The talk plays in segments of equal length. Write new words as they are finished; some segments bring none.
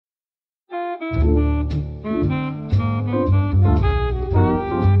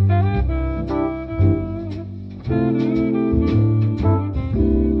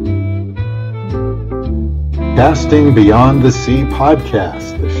Casting Beyond the Sea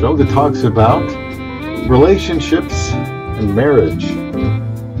podcast, the show that talks about relationships and marriage.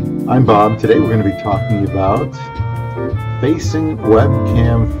 I'm Bob. Today we're going to be talking about facing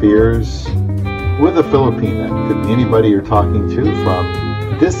webcam fears with a Filipina. Could be anybody you're talking to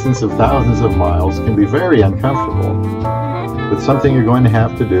from a distance of thousands of miles. Can be very uncomfortable, but something you're going to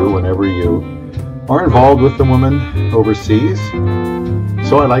have to do whenever you are involved with a woman overseas.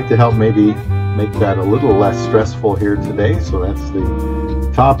 So I'd like to help maybe make that a little less stressful here today. So that's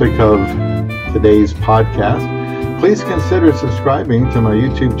the topic of today's podcast. Please consider subscribing to my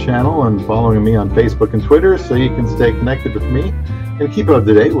YouTube channel and following me on Facebook and Twitter so you can stay connected with me and keep up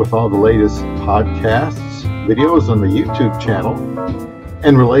to date with all the latest podcasts, videos on the YouTube channel,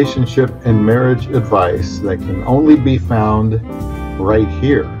 and relationship and marriage advice that can only be found right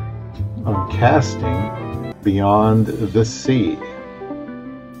here on Casting Beyond the Sea.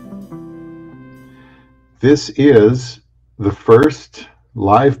 This is the first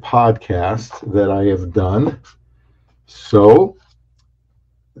live podcast that I have done, so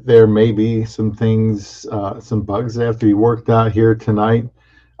there may be some things, some bugs that have to be worked out here tonight.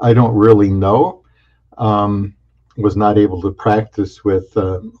 I don't really know. Was not able to practice with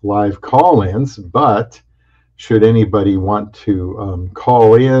live call-ins, but should anybody want to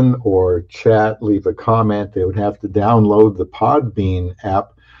call in or chat, leave a comment, they would have to download the Podbean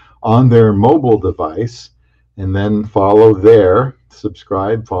app on their mobile device and then follow there,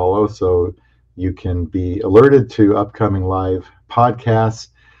 subscribe, follow, so you can be alerted to upcoming live podcasts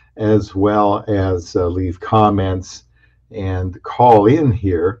as well as leave comments and call in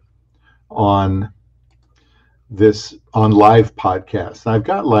here on live podcasts. I've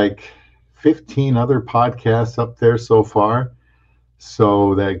got like 15 other podcasts up there so far,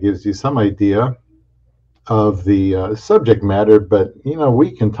 so that gives you some idea of the subject matter, but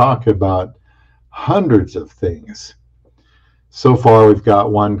we can talk about hundreds of things. So far we've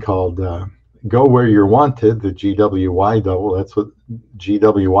got one called Go Where You're Wanted, the GWYW. That's what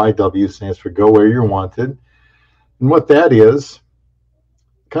GWYW stands for, Go Where You're Wanted. And what that is,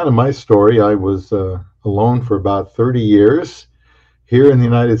 kind of my story. I was alone for about 30 years here in the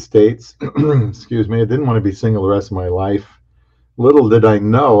United States. Excuse me. I didn't want to be single the rest of my life. Little did I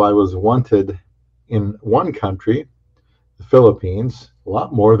know I was wanted in one country, the Philippines, a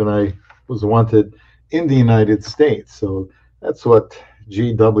lot more than I was wanted in the United States. So that's what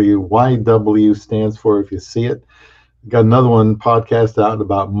GWYW stands for, if you see it. Got another one podcast out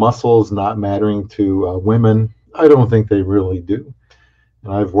about muscles not mattering to women. I don't think they really do.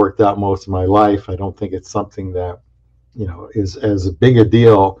 And I've worked out most of my life. I don't think it's something that, is as big a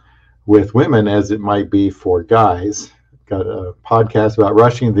deal with women as it might be for guys. Got a podcast about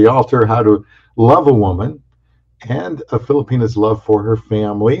rushing to the altar, how to love a woman, and a Filipina's love for her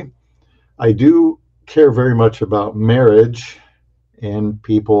family. I do care very much about marriage and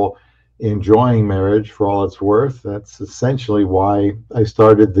people enjoying marriage for all it's worth. That's essentially why I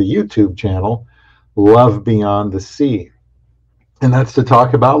started the YouTube channel, Love Beyond the Sea. And that's to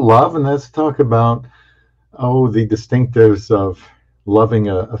talk about love, and that's to talk about, the distinctives of loving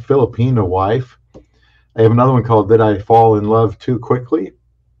a Filipina wife. I have another one called Did I Fall in Love Too Quickly?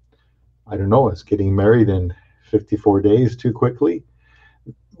 I don't know, it's getting married in 54 days too quickly.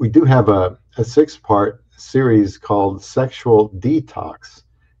 We do have a 6-part series called Sexual Detox.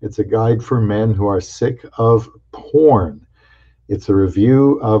 It's a guide for men who are sick of porn. It's a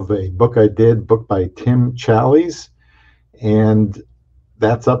review of a book I did, book by Tim Challies, and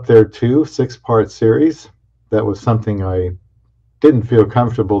that's up there too, 6-part series. That was something I didn't feel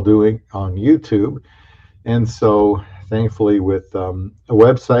comfortable doing on YouTube. And so thankfully with a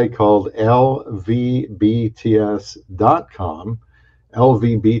website called lvbts.com,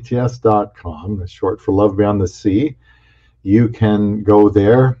 lvbts.com, that's short for Love Beyond the Sea. You can go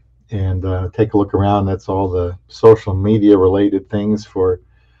there and take a look around. That's all the social media related things for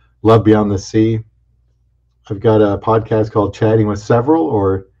Love Beyond the Sea. I've got a podcast called Chatting with Several,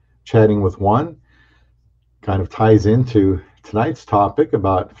 or Chatting with One. Kind of ties into tonight's topic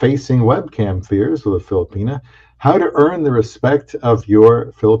about facing webcam fears with a Filipina, how to earn the respect of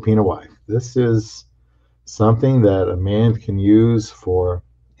your Filipina wife. This is something that a man can use for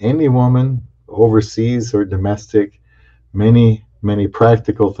any woman, overseas or domestic. Many, many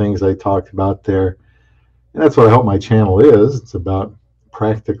practical things I talked about there. And that's what I hope my channel is. It's about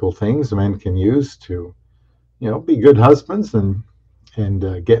practical things men can use to, be good husbands and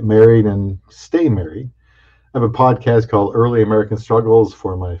get married and stay married. I have a podcast called Early American Struggles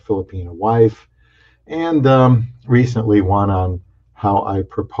for My Filipina Wife, and recently one on how I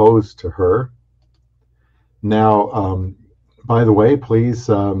proposed to her. Now, by the way, please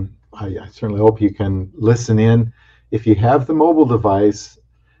I certainly hope you can listen in. If you have the mobile device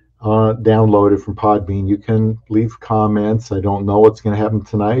downloaded from Podbean, you can leave comments. I don't know what's going to happen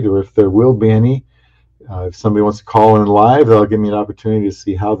tonight or if there will be any. If somebody wants to call in live, they'll give me an opportunity to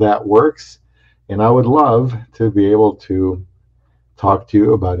see how that works. And I would love to be able to talk to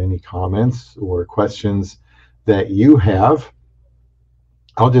you about any comments or questions that you have.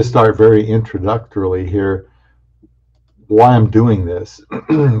 I'll just start very introductorily here. Why I'm doing this,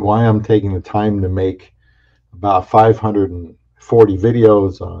 why I'm taking the time to make about 540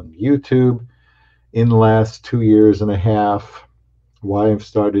 videos on YouTube in the last 2 years and a half, why I've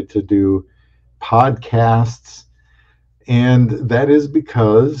started to do podcasts. And that is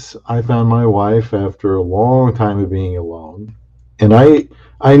because I found my wife after a long time of being alone. And I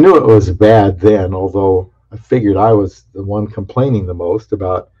knew it was bad then, although I figured I was the one complaining the most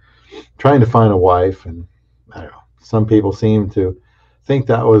about trying to find a wife. And I don't know, some people seem to think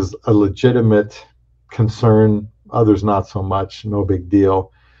that was a legitimate concern, others not so much, no big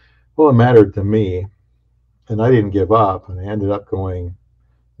deal. Well, it mattered to me, and I didn't give up, and I ended up going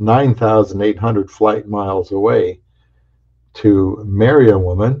 9,800 flight miles away to marry a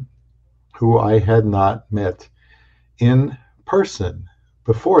woman who I had not met in person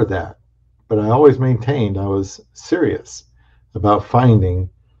before that. But I always maintained I was serious about finding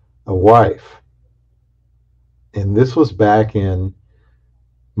a wife. And this was back in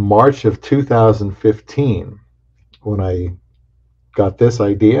March of 2015 when I got this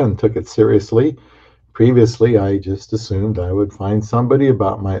idea and took it seriously. Previously, I just assumed I would find somebody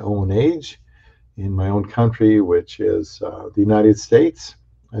about my own age in my own country, which is the United States.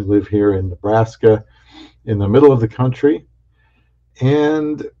 I live here in Nebraska, in the middle of the country.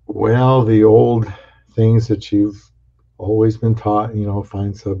 And, well, the old things that you've always been taught,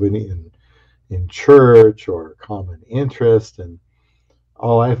 find somebody in church or common interest. And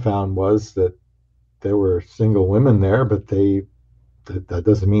all I found was that there were single women there, but that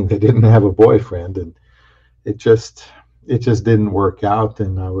doesn't mean they didn't have a boyfriend. And it just didn't work out.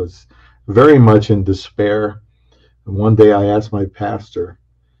 And I was very much in despair. And one day I asked my pastor,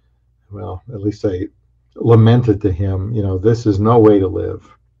 well, at least I lamented to him, this is no way to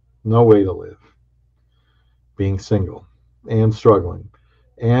live, being single and struggling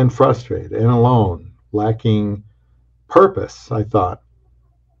and frustrated and alone, lacking purpose, I thought.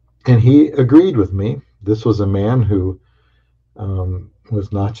 And he agreed with me. This was a man who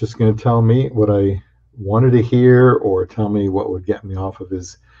was not just going to tell me what I wanted to hear or tell me what would get me off of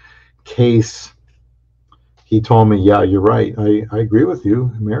his case. He told me, yeah, you're right. I agree with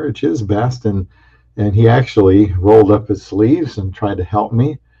you. Marriage is best. And he actually rolled up his sleeves and tried to help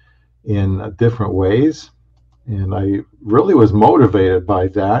me in different ways. And I really was motivated by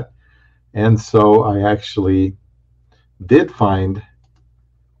that. And so I actually did find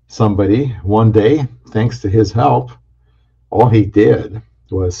somebody one day, thanks to his help. All he did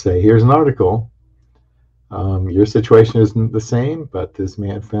was say, here's an article. Your situation isn't the same, but this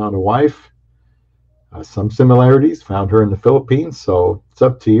man found a wife, some similarities, found her in the Philippines. So it's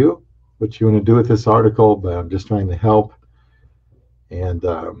up to you what you want to do with this article, but I'm just trying to help. And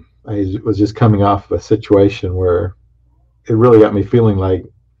I was just coming off a situation where it really got me feeling like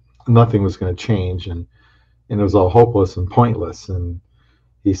nothing was going to change, and it was all hopeless and pointless. And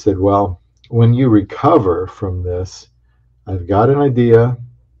he said, well, when you recover from this, I've got an idea.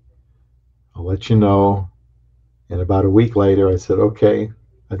 I'll let you know. And about a week later, I said, okay,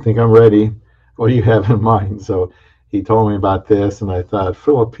 I think I'm ready. What do you have in mind? So he told me about this, and I thought,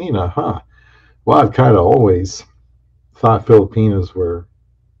 Filipina, huh? Well, I've kind of always thought Filipinas were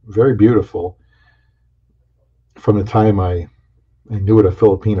very beautiful from the time I knew what a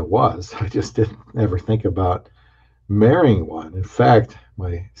Filipina was. I just didn't ever think about marrying one. In fact,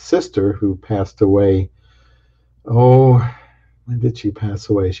 my sister, who passed away, when did she pass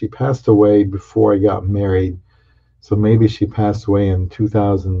away? She passed away before I got married. So maybe she passed away in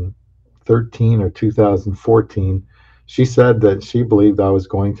 2013 or 2014. She said that she believed I was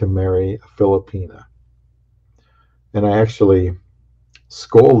going to marry a Filipina. And I actually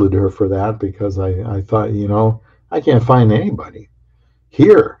scolded her for that because I thought, I can't find anybody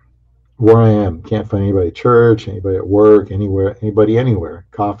here where I am. Can't find anybody at church, anybody at work, anywhere,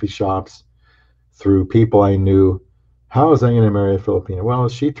 coffee shops, through people I knew. How was I going to marry a Filipina? Well,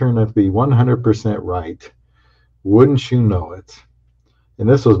 she turned out to be 100% right. Wouldn't you know it? And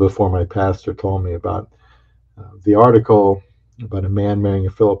this was before my pastor told me about the article about a man marrying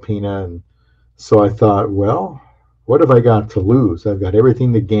a Filipina. And so I thought, well, what have I got to lose? I've got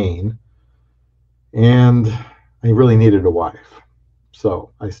everything to gain. And I really needed a wife.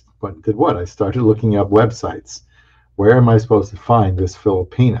 So I did what? I started looking up websites. Where am I supposed to find this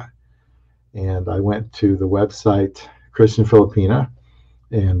Filipina? and I went to the website Christian Filipina,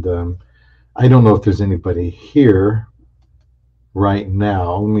 and I don't know if there's anybody here right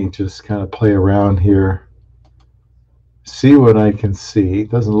now. Let me just kind of play around here, see what I can see.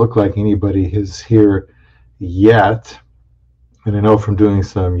 It doesn't look like anybody is here yet. And I know from doing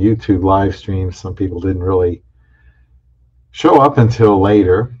some YouTube live streams, some people didn't really show up until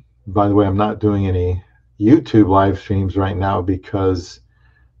later. By the way, I'm not doing any YouTube live streams right now because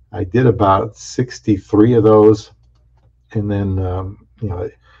I did about 63 of those, and then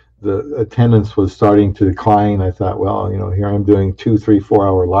the attendance was starting to decline. I thought, well, here I'm doing 2, 3, 4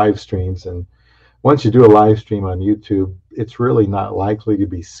 hour live streams, and once you do a live stream on YouTube, it's really not likely to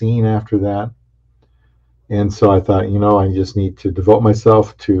be seen after that. And so I thought, I just need to devote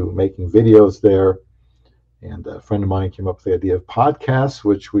myself to making videos there. And a friend of mine came up with the idea of podcasts,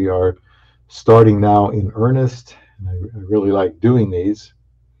 which we are starting now in earnest. And I really like doing these.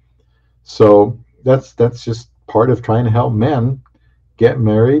 So that's just part of trying to help men get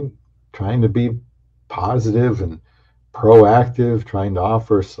married, trying to be positive and proactive, trying to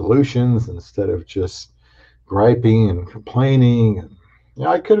offer solutions instead of just griping and complaining. And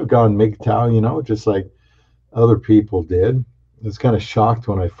I could have gone MGTOW, just like other people did. I was kind of shocked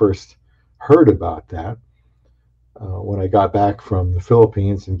when I first heard about that. When I got back from the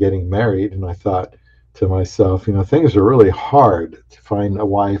Philippines and getting married, and I thought to myself, things are really hard to find a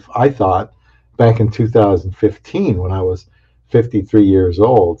wife. I thought back in 2015 when I was 53 years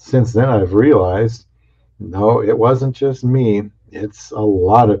old. Since then, I've realized, no, it wasn't just me. It's a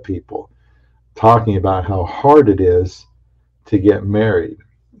lot of people talking about how hard it is to get married.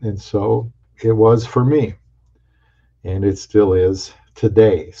 And so it was for me, and it still is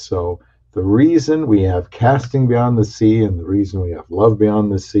today. So the reason we have Casting Beyond the Sea and the reason we have Love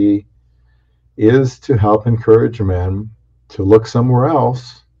Beyond the Sea is to help encourage men to look somewhere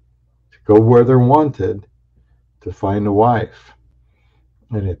else, to go where they're wanted, to find a wife.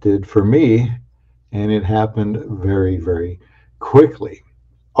 And it did for me, and it happened very, very quickly.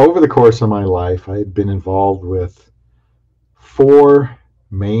 Over the course of my life, I had been involved with 4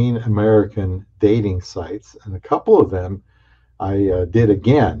 main American dating sites, and a couple of them I did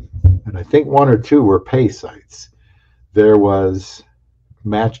again, and I think 1 or 2 were pay sites. There was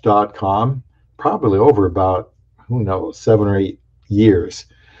Match.com, probably over about, 7 or 8 years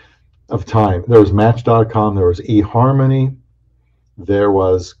of time. There was Match.com, there was eHarmony, there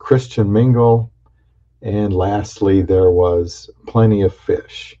was Christian Mingle, and lastly, there was Plenty of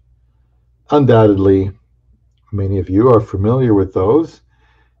Fish. Undoubtedly, many of you are familiar with those.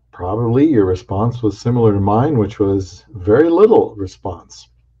 Probably your response was similar to mine, which was very little response.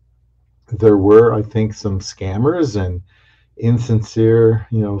 There were, I think, some scammers and insincere,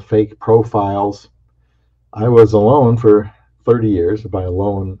 fake profiles. I was alone for 30 years. By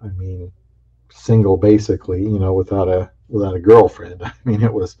alone, I mean single, basically, without a girlfriend. I mean,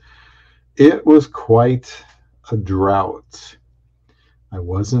 it was quite a drought. I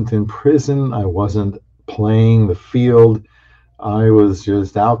wasn't in prison. I wasn't playing the field. I was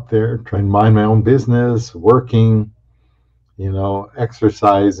just out there trying to mind my own business, working,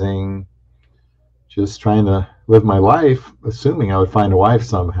 exercising, just trying to live my life, assuming I would find a wife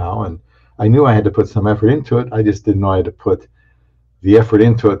somehow. And I knew I had to put some effort into it. I just didn't know I had to put the effort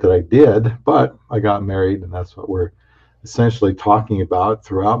into it that I did. But I got married, and that's what we're essentially talking about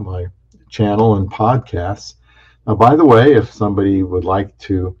throughout my channel and podcasts. Now, by the way, if somebody would like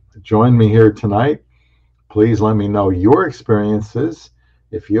to join me here tonight, please let me know your experiences.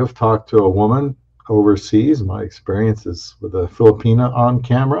 If you have talked to a woman overseas, my experiences with a Filipina on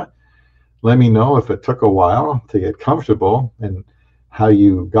camera, let me know if it took a while to get comfortable and how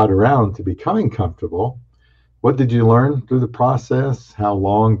you got around to becoming comfortable. What did you learn through the process? How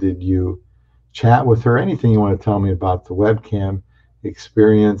long did you chat with her? Anything you want to tell me about the webcam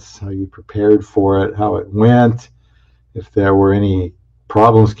experience, how you prepared for it, how it went, if there were any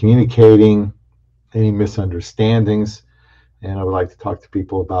problems communicating, any misunderstandings, and I would like to talk to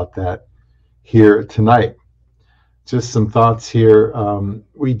people about that here tonight. Just some thoughts here.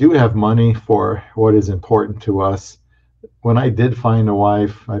 We do have money for what is important to us. When I did find a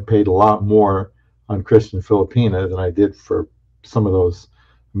wife, I paid a lot more on Christian Filipina than I did for some of those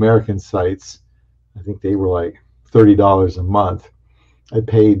American sites. I think they were like $30 a month. I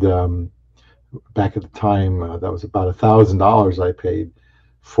paid, back at the time, that was about $1,000 I paid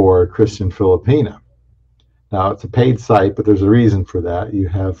for Christian Filipina. Now, it's a paid site, but there's a reason for that. You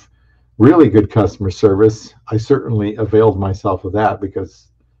have really good customer service. I certainly availed myself of that because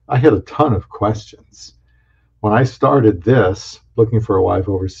I had a ton of questions. When I started this, looking for a wife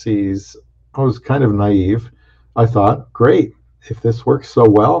overseas, I was kind of naive. I thought, great, if this works so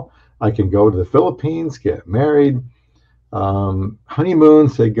well, I can go to the Philippines, get married, honeymoon,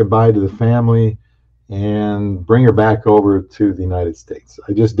 say goodbye to the family, and bring her back over to the United States.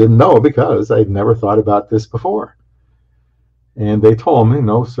 I just didn't know because I'd never thought about this before. And they told me,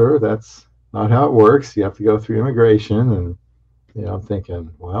 no, sir, that's not how it works. You have to go through immigration. And, I'm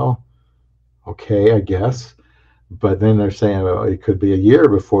thinking, well, okay, I guess. But then they're saying, well, it could be a year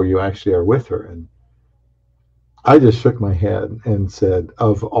before you actually are with her. And I just shook my head and said,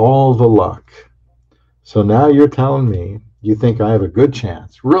 of all the luck. So now you're telling me you think I have a good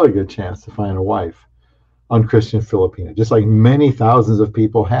chance, really good chance to find a wife on Christian Filipina, just like many thousands of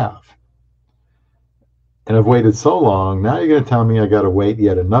people have. And I've waited so long. Now you're going to tell me I got to wait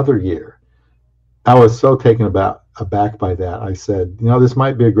yet another year. I was so taken aback by that. I said, this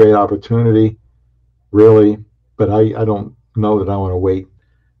might be a great opportunity, really, but I don't know that I want to wait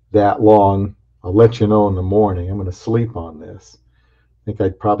that long. I'll let you know in the morning. I'm going to sleep on this. I think I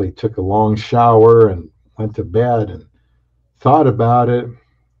probably took a long shower and went to bed and thought about it,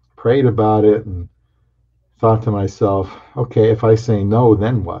 prayed about it, and thought to myself, okay, if I say no,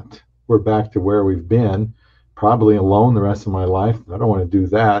 then what? We're back to where we've been, probably alone the rest of my life. I don't want to do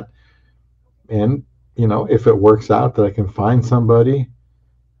that. And, if it works out that I can find somebody,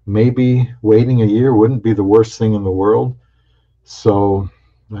 maybe waiting a year wouldn't be the worst thing in the world. So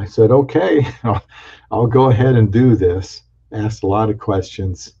I said, okay, I'll go ahead and do this. Asked a lot of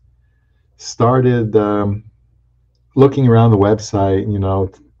questions. Started looking around the website,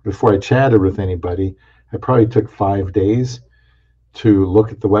 before I chatted with anybody. I probably took 5 days to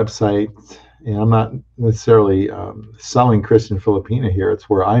look at the website. And I'm not necessarily selling Christian Filipina here. It's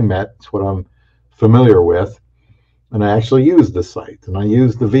where I met. It's what I'm familiar with. And I actually used the site. And I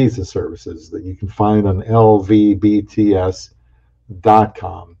used the visa services that you can find on lvbts.com.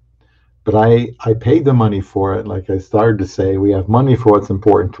 But I paid the money for it. Like I started to say, we have money for what's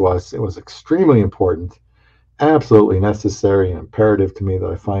important to us. It was extremely important, absolutely necessary and imperative to me that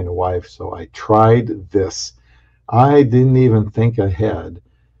I find a wife. So I tried this. I didn't even think ahead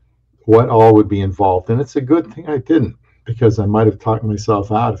what all would be involved. And it's a good thing I didn't, because I might have talked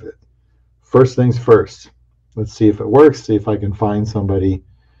myself out of it. First things first. Let's see if it works, see if I can find somebody.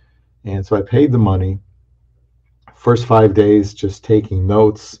 And so I paid the money. First 5 days just taking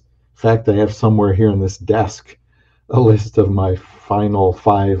notes. In fact, I have somewhere here on this desk a list of my final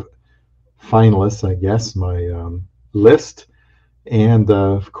 5 finalists, I guess, my list. And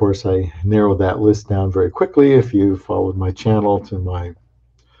of course, I narrowed that list down very quickly. If you followed my channel, to my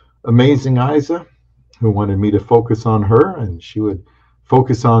amazing Isa, who wanted me to focus on her and she would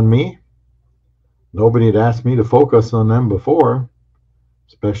focus on me. Nobody had asked me to focus on them before,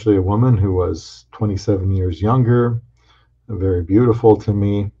 especially a woman who was 27 years younger, very beautiful to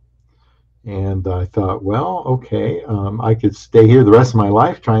me. And I thought, well, okay, I could stay here the rest of my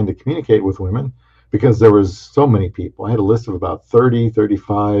life trying to communicate with women, because there was so many people. I had a list of about 30,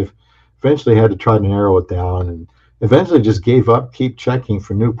 35. Eventually had to try to narrow it down, and eventually just gave up, keep checking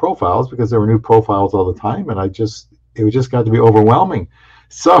for new profiles, because there were new profiles all the time. And it just got to be overwhelming.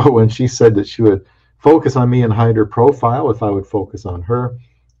 So when she said that she would focus on me and hide her profile if I would focus on her,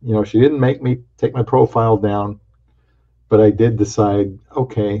 she didn't make me take my profile down. But I did decide,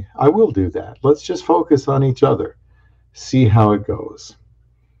 okay, I will do that. Let's just focus on each other, see how it goes.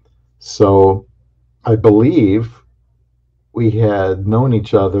 So I believe we had known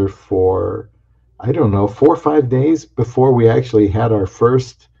each other for, 4 or 5 days before we actually had our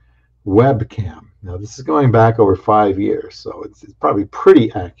first webcam. Now, this is going back over 5 years, so it's probably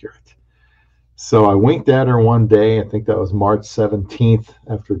pretty accurate. So I winked at her one day. I think that was March 17th,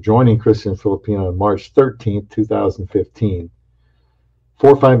 after joining Christian Filipina on March 13th, 2015. 4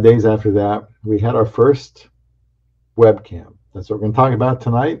 or 5 days after that, we had our first webcam. That's what we're going to talk about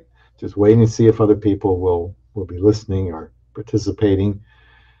tonight. Just waiting to see if other people will be listening or participating.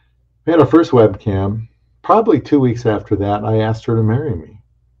 We had our first webcam. Probably 2 weeks after that, I asked her to marry me.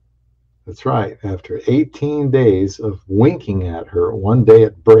 That's right. After 18 days of winking at her one day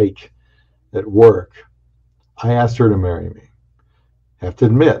at break at work, I asked her to marry me. I have to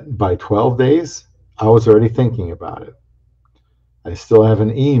admit, by 12 days, I was already thinking about it. I still have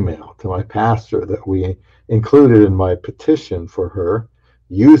an email to my pastor that we included in my petition for her.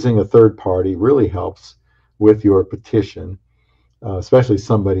 Using a third party really helps with your petition, especially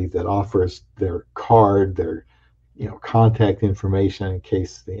somebody that offers their card, their contact information, in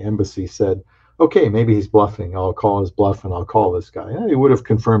case the embassy said, okay, maybe he's bluffing. I'll call his bluff and I'll call this guy. He would have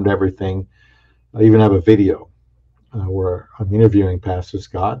confirmed everything. I even have a video where I'm interviewing Pastor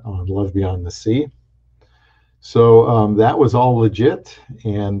Scott on Love Beyond the Sea. So that was all legit.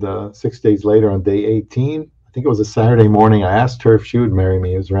 And 6 days later, on day 18, I think it was a Saturday morning, I asked her if she would marry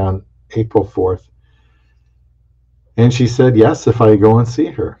me. It was around April 4th. And she said yes if I go and see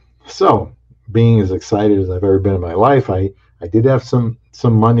her. So, being as excited as I've ever been in my life, I did have some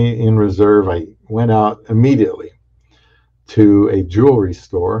money in reserve. I went out immediately to a jewelry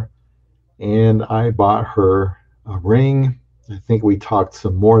store and I bought her a ring. I think we talked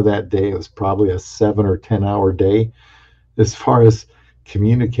some more that day. It was probably a 7 or 10 hour day as far as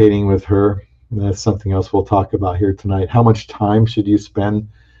communicating with her. And that's something else we'll talk about here tonight. How much time should you spend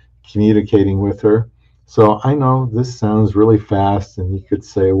communicating with her? So I know this sounds really fast, and you could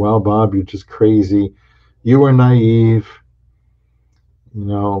say, well, Bob, you're just crazy. You were naive. You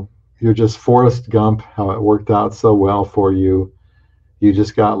know, you're just Forrest Gump, how it worked out so well for you. You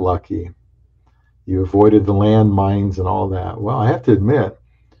just got lucky. You avoided the landmines and all that. Well, I have to admit,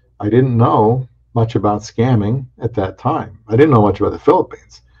 I didn't know much about scamming at that time. I didn't know much about the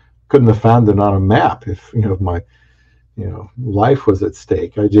Philippines. Couldn't have found it on a map if, my life was at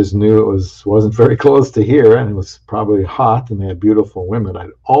stake. I just knew it wasn't very close to here, and it was probably hot, and they had beautiful women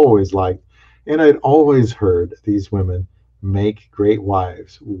I'd always liked, and I'd always heard these women make great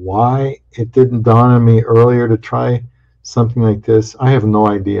wives. Why it didn't dawn on me earlier to try something like this, I have no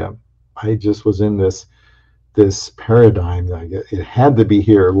idea. I just was in this paradigm that it had to be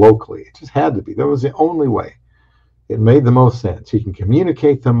here locally. It just had to be. That was the only way. It made the most sense. You can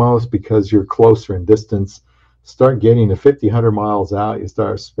communicate the most because you're closer in distance. Start getting to 50, 100 miles out. You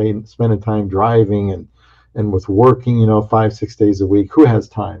start spending time driving and with working, 5, 6 days a week. Who has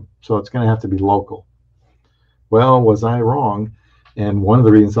time? So it's going to have to be local. Well, was I wrong? And one of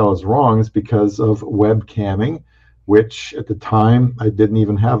the reasons I was wrong is because of webcamming, which at the time I didn't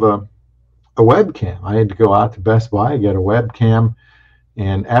even have a webcam. I had to go out to Best Buy, get a webcam,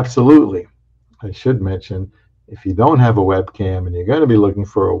 and absolutely, I should mention, if you don't have a webcam and you're going to be looking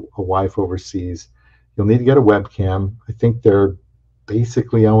for a wife overseas, you'll need to get a webcam. I think they're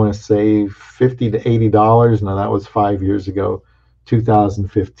basically, I want to say $50 to $80. Now, that was 5 years ago,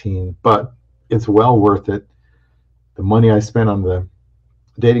 2015, but it's well worth it. The money I spent on the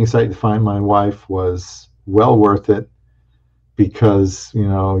dating site to find my wife was well worth it because,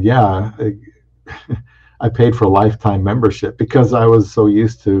 I paid for a lifetime membership because I was so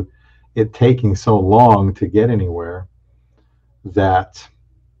used to it taking so long to get anywhere that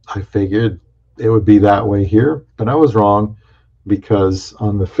I figured it would be that way here. But I was wrong because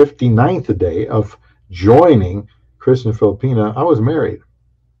on the 59th day of joining Christian Filipina, I was married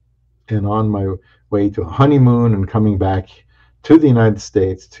and on my way to a honeymoon and coming back to the United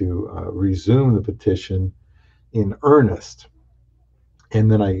States to resume the petition in earnest. And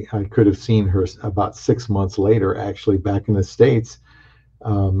then I could have seen her about 6 months later, actually back in the States,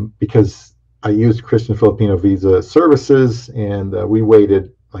 because I used Christian Filipino visa services, and we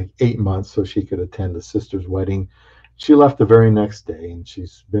waited like 8 months so she could attend a sister's wedding. She left the very next day, and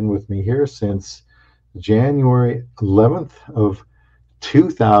she's been with me here since January 11th of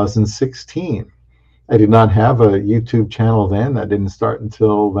 2016. I did not have a YouTube channel then. That didn't start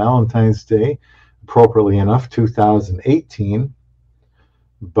until Valentine's Day, appropriately enough, 2018.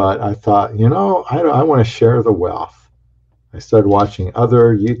 But I thought, I want to share the wealth. I started watching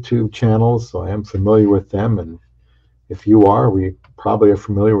other YouTube channels, so I am familiar with them. And if you are, we probably are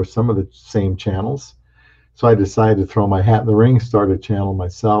familiar with some of the same channels. So I decided to throw my hat in the ring, start a channel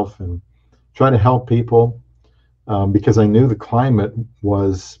myself, and try to help people because I knew the climate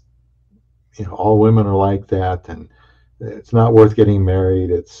was, all women are like that, and it's not worth getting married.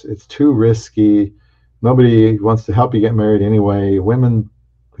 It's too risky. Nobody wants to help you get married anyway. Women,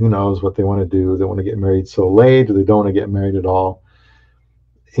 who knows what they want to do? They want to get married so late, or they don't want to get married at all.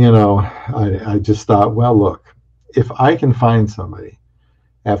 I just thought, well, look, if I can find somebody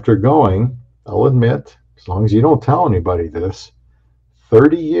after going, I'll admit, as long as you don't tell anybody this,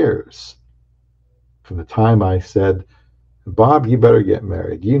 30 years from the time I said, Bob, you better get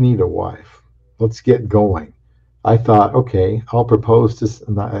married. You need a wife. Let's get going. I thought, okay, I'll propose to,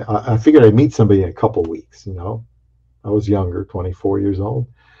 and I figured I'd meet somebody in a couple weeks, I was younger, 24 years old,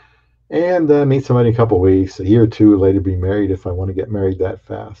 and meet somebody in a couple weeks, a year or two later be married if I want to get married that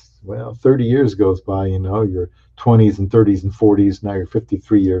fast. Well, 30 years goes by, your 20s and 30s and 40s, now you're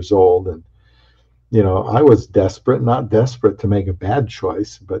 53 years old, and I was desperate, not desperate to make a bad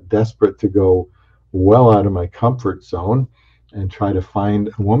choice, but desperate to go well out of my comfort zone and try to find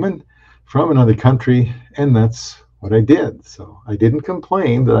a woman from another country, and that's what I did. So I didn't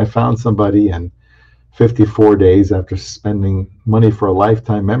complain that I found somebody in 54 days after spending money for a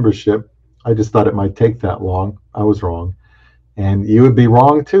lifetime membership. I just thought it might take that long. I was wrong. And you would be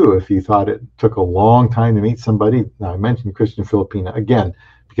wrong too if you thought it took a long time to meet somebody. Now, I mentioned Christian Filipina again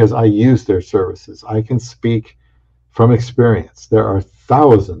because I use their services. I can speak from experience. There are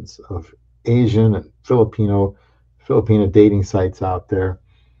thousands of Asian and Filipina dating sites out there.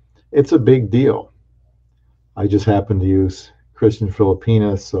 It's a big deal. I just happen to use Christian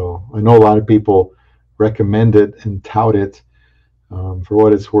Filipina, so I know a lot of people recommend it and tout it. For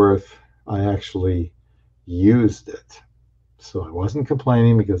what it's worth, I actually used it. So I wasn't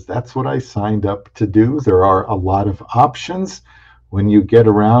complaining because that's what I signed up to do. There are a lot of options when you get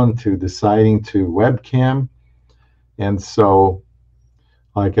around to deciding to webcam. And so,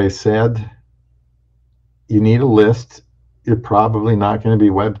 like I said, you need a list. You're probably not going to be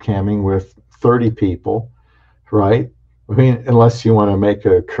webcamming with 30 people, right? I mean, unless you want to make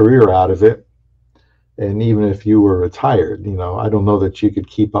a career out of it. And even if you were retired, I don't know that you could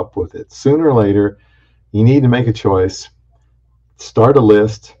keep up with it. Sooner or later, you need to make a choice, start a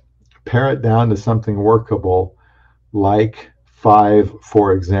list, pare it down to something workable, like 5,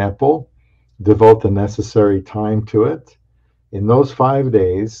 for example, devote the necessary time to it. In those 5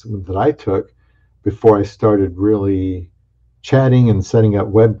 days that I took before I started really chatting and setting up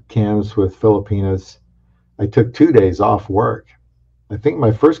webcams with Filipinas, I took 2 days off work. I think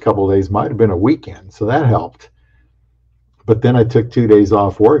my first couple of days might have been a weekend, so that helped. But then I took 2 days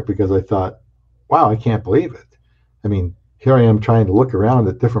off work because I thought, wow, I can't believe it. I mean, here I am trying to look around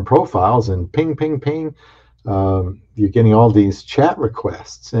at different profiles and ping, ping, ping. You're getting all these chat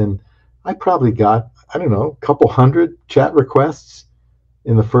requests. And I probably got, I don't know, a couple hundred chat requests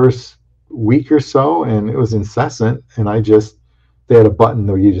in the first week or so, and it was incessant. And they had a button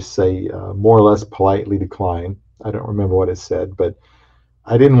where you just say more or less politely decline. I don't remember what it said, but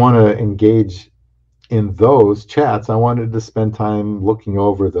I didn't want to engage in those chats. I wanted to spend time looking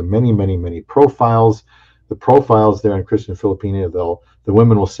over the many, many, many profiles. The profiles there in Christian Filipina, the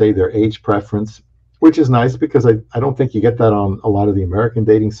women will say their age preference, which is nice because I don't think you get that on a lot of the American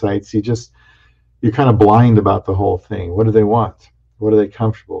dating sites. You're kind of blind about the whole thing. What do they want? What are they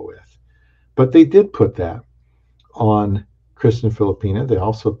comfortable with? But they did put that on Christian Filipina. They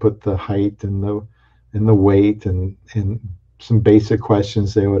also put the height and the weight and some basic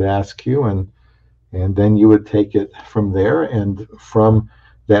questions they would ask you, and then you would take it from there. And from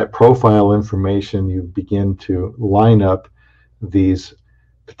that profile information, you begin to line up these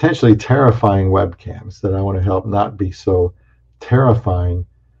potentially terrifying webcams that I want to help not be so terrifying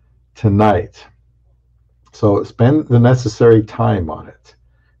tonight. So spend the necessary time on it.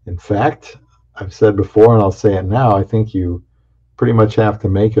 In fact, I've said before, and I'll say it now, I think you pretty much have to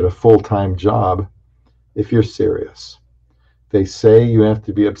make it a full-time job if you're serious. They say you have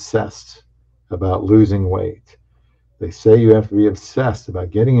to be obsessed about losing weight. They say you have to be obsessed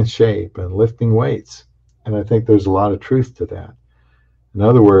about getting in shape and lifting weights. And I think there's a lot of truth to that. In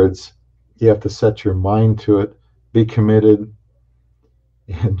other words, you have to set your mind to it, be committed,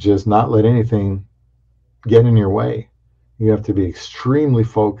 and just not let anything get in your way. You have to be extremely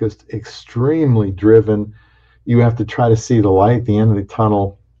focused, extremely driven. You have to try to see the light at the end of the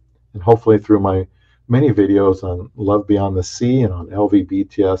tunnel. And hopefully through my many videos on Love Beyond the Sea and on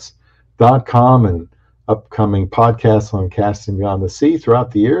lvbts.com and upcoming podcasts on Casting Beyond the Sea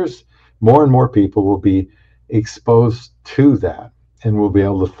throughout the years, more and more people will be exposed to that and will be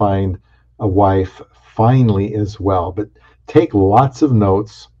able to find a wife finally as well. But take lots of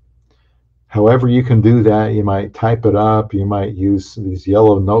notes. However you can do that, you might type it up, you might use these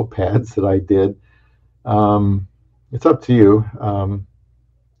yellow notepads that I did. It's up to you.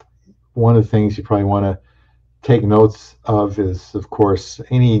 One of the things you probably want to take notes of is, of course,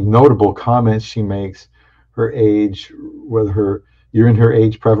 any notable comments she makes, her age, whether you're in her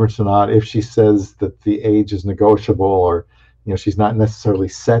age preference or not. If she says that the age is negotiable, or she's not necessarily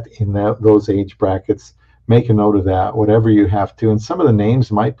set in those age brackets, make a note of that, whatever you have to. And some of the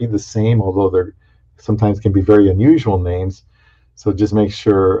names might be the same, although they're sometimes can be very unusual names. So just make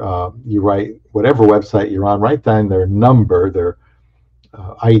sure you write, whatever website you're on, write down their number, their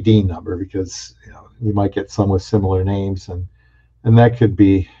ID number, because you might get some with similar names, and that could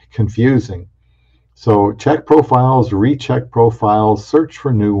be confusing. So check profiles, recheck profiles, search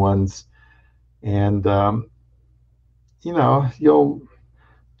for new ones, and you'll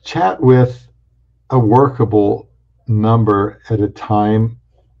chat with a workable number at a time.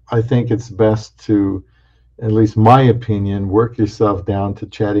 I think it's best to, at least my opinion, work yourself down to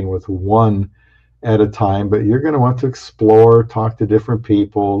chatting with one at a time, but you're going to want to explore, talk to different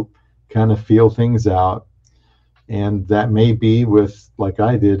people, kind of feel things out. And that may be with, like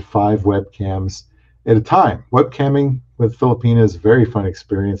I did, 5 webcams at a time. Webcamming with Filipina is a very fun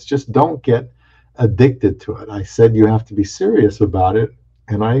experience. Just don't get addicted to it. I said you have to be serious about it,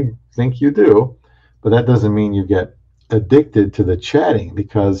 and I think you do, but that doesn't mean you get addicted to the chatting,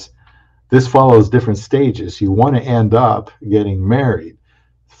 because this follows different stages. You want to end up getting married.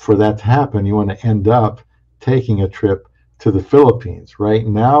 For that to happen, you want to end up taking a trip to the Philippines. Right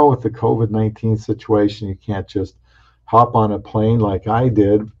now, with the COVID-19 situation, you can't just hop on a plane like I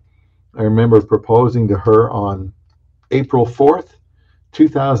did. I remember proposing to her on April 4th,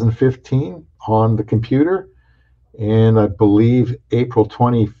 2015 on the computer, and I believe April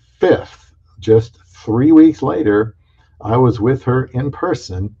 25th, just 3 weeks later, I was with her in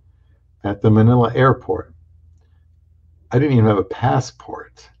person at the Manila airport. I didn't even have a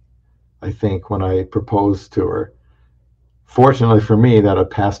passport, I think, when I proposed to her. Fortunately for me, that a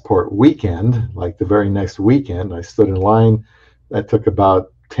passport weekend, like the very next weekend, I stood in line. That took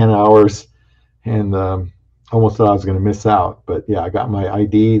about 10 hours, and almost thought I was going to miss out. But yeah, I got my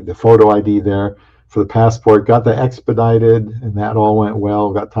ID, the photo ID there for the passport, got that expedited, and that all went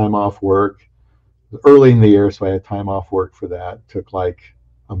well. Got time off work. It was early in the year, so I had time off work for that. It took like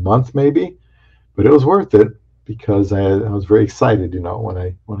a month maybe, but it was worth it because I was very excited, when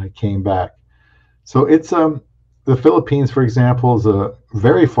I came back. So it's the Philippines, for example, is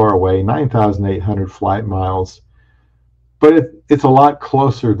very far away, 9,800 flight miles, but it's a lot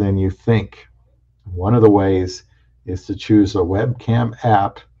closer than you think. One of the ways is to choose a webcam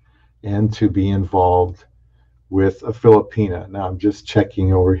app and to be involved with a Filipina. Now I'm just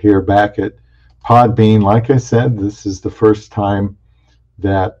checking over here back at Podbean. Like I said, this is the first time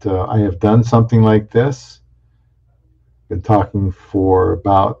that I have done something like this. Been talking for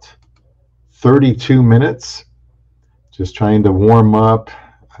about 32 minutes, just trying to warm up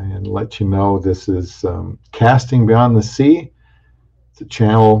and let you know this is Casting Beyond the Sea. It's a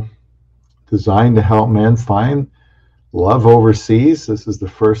channel designed to help men find love overseas. This is the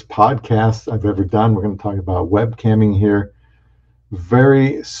first podcast I've ever done. We're going to talk about webcamming here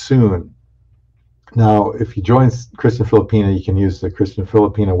very soon. Now, if you join Christian Filipina, you can use the Christian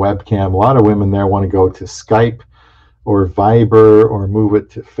Filipina webcam. A lot of women there want to go to Skype or Viber or move it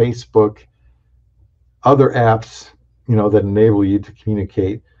to Facebook, other apps, that enable you to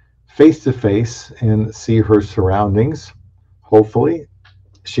communicate face to face and see her surroundings. Hopefully,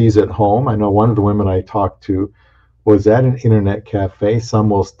 she's at home. I know one of the women I talked to was at an internet cafe. Some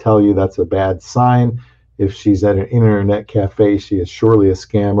will tell you that's a bad sign. If she's at an internet cafe, she is surely a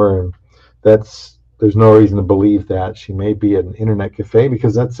scammer, and there's no reason to believe that. She may be at an internet cafe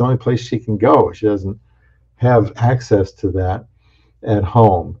because that's the only place she can go. She doesn't have access to that at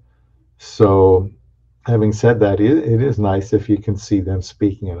home. So having said that, it is nice if you can see them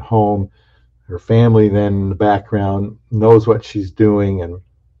speaking at home. Her family then in the background knows what she's doing and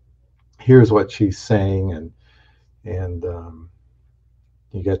hears what she's saying, and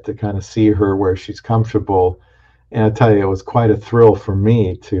you get to kind of see her where she's comfortable. And I tell you, it was quite a thrill for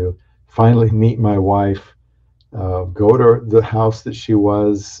me to finally meet my wife, go to the house that she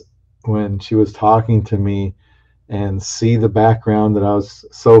was when she was talking to me, and see the background that I was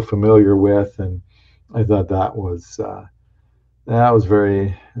so familiar with. And I thought that was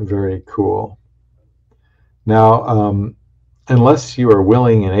very, very cool. Now, unless you are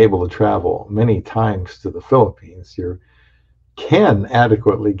willing and able to travel many times to the Philippines, you can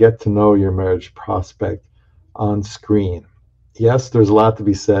adequately get to know your marriage prospect on screen. Yes, there's a lot to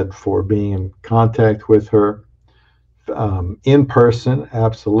be said for being in contact with her in person.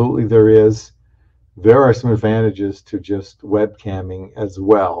 Absolutely there is. There are some advantages to just webcamming as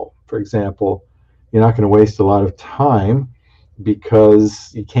well. For example, you're not going to waste a lot of time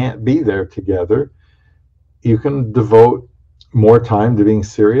because you can't be there together. You can devote more time to being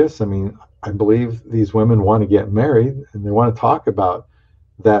serious. I mean, I believe these women want to get married and they want to talk about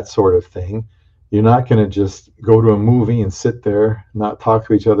that sort of thing. You're not going to just go to a movie and sit there, not talk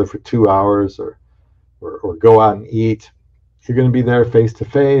to each other for 2 hours or go out and eat. You're going to be there face to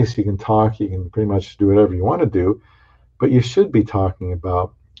face. You can talk. You can pretty much do whatever you want to do. But you should be talking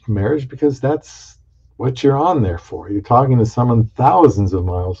about marriage because that's what you're on there for. You're talking to someone thousands of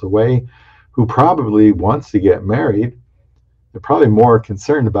miles away who probably wants to get married. They're probably more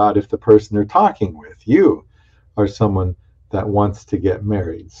concerned about if the person they're talking with, you, are someone that wants to get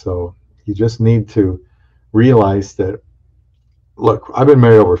married. So you just need to realize that, look, I've been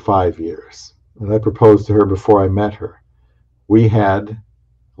married over 5 years, and I proposed to her before I met her. We had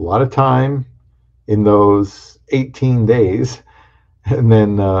a lot of time in those 18 days, and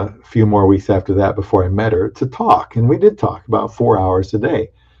then a few more weeks after that before I met her to talk. And we did talk about 4 hours a day.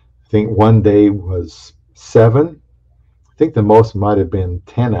 I think one day was 7. I think the most might have been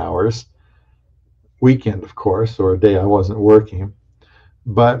 10 hours. Weekend, of course, or a day I wasn't working.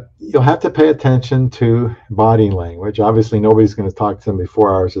 But you'll have to pay attention to body language. Obviously, nobody's going to talk to somebody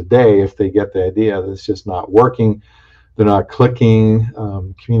 4 hours a day if they get the idea that it's just not working. they're not clicking,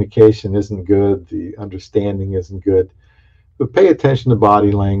 communication isn't good, the understanding isn't good. But pay attention to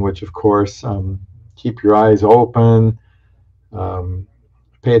body language, of course. Keep your eyes open. Um,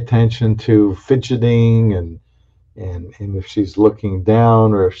 Pay attention to fidgeting and if she's looking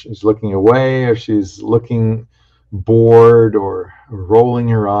down or if she's looking away, or if she's looking bored or rolling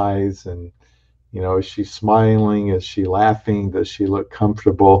her eyes, and is she smiling? Is she laughing? Does she look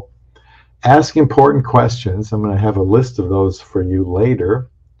comfortable? Ask important questions. I'm going to have a list of those for you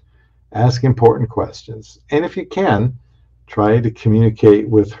later. Ask important questions. And if you can, try to communicate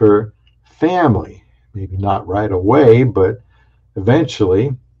with her family. Maybe not right away, but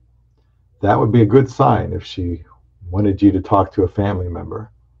eventually. That would be a good sign if she wanted you to talk to a family member.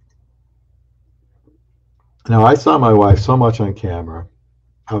 Now, I saw my wife so much on camera,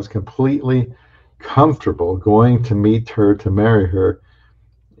 I was completely comfortable going to meet her, to marry her,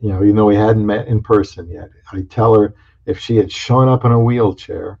 even though we hadn't met in person yet. I tell her if she had shown up in a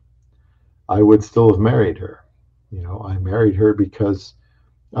wheelchair, I would still have married her. I married her because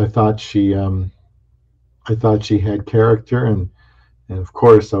I thought she had character, and of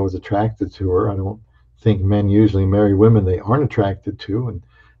course I was attracted to her. I don't think men usually marry women they aren't attracted to,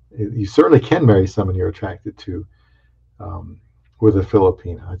 and you certainly can marry someone you're attracted to with a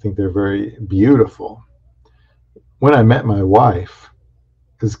Filipina. I think they're very beautiful. When I met my wife,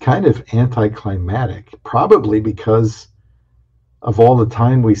 it was kind of anticlimactic, probably because of all the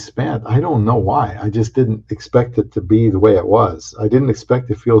time we spent. I don't know why. I just didn't expect it to be the way it was. I didn't expect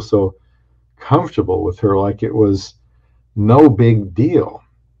to feel so comfortable with her, like it was no big deal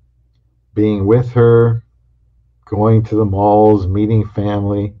being with her, going to the malls, meeting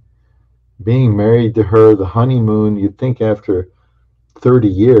family, being married to her, the honeymoon. You'd think after 30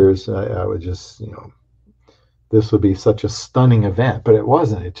 years, I would just, this would be such a stunning event, but it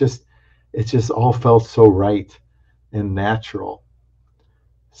wasn't. It just all felt so right and natural.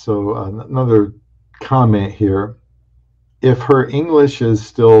 So another comment here. If her English is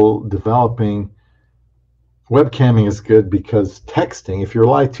still developing, webcamming is good, because texting, if you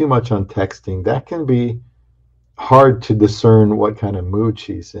rely too much on texting, that can be hard to discern what kind of mood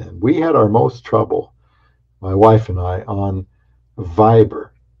she's in. We had our most trouble, my wife and I, on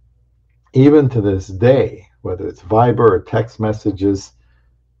Viber. Even to this day, whether it's Viber or text messages,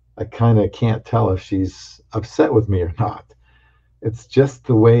 I kind of can't tell if she's upset with me or not. It's just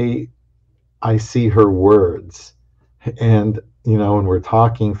the way I see her words. And, when we're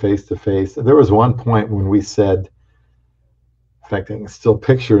talking face to face, there was one point when we said, in fact, I can still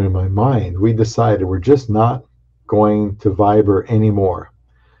picture it in my mind, we decided we're just not going to Viber anymore.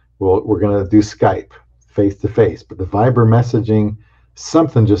 Well, we're going to do Skype face to face, but the Viber messaging,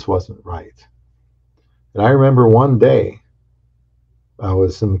 something just wasn't right. And I remember one day I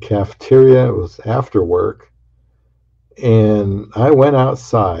was in the cafeteria, it was after work, and I went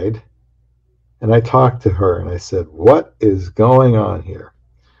outside and I talked to her and I said, "What is going on here?"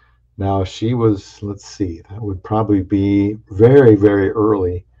 Now she was, let's see, that would probably be very, very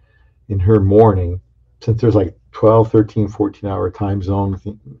early in her morning, since there's like 12, 13, 14-hour time zone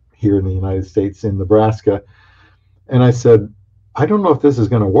here in the United States, in Nebraska. And I said, "I don't know if this is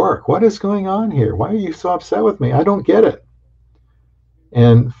going to work. What is going on here? Why are you so upset with me? I don't get it."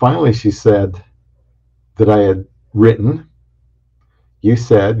 And finally she said that I had written,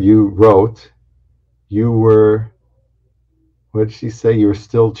 you wrote, you were, what did she say? You were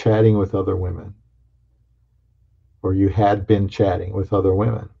still chatting with other women, or you had been chatting with other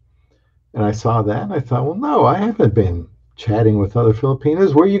women. And I saw that and I thought, well, no, I haven't been chatting with other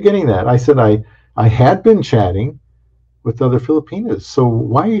Filipinas. Where are you getting that? I said, I had been chatting with other Filipinas. So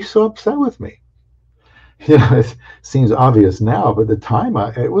why are you so upset with me? It seems obvious now, but at the time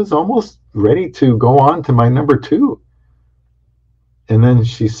it was almost ready to go on to my number two. And then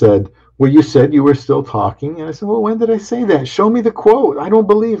she said, "Well, you said you were still talking." And I said, "Well, when did I say that? Show me the quote. I don't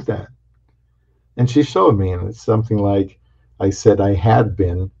believe that." And she showed me, and it's something like, I said I had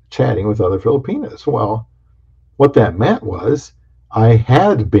been chatting with other Filipinas. Well, what that meant was I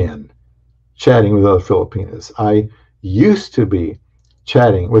had been chatting with other Filipinas. I used to be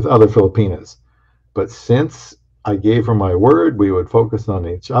chatting with other Filipinas. But since I gave her my word, we would focus on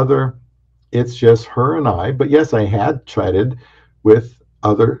each other. It's just her and I. But yes, I had chatted with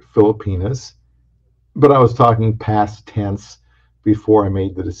other Filipinas, but I was talking past tense before I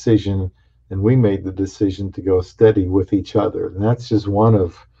made the decision, and we made the decision to go steady with each other. And that's just one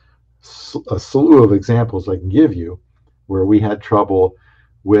of a slew of examples I can give you where we had trouble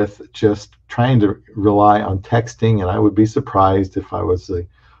with just trying to rely on texting, and I would be surprised if I was the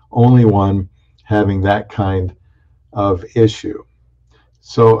only one having that kind of issue.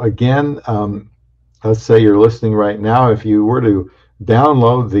 So again, let's say you're listening right now, if you were to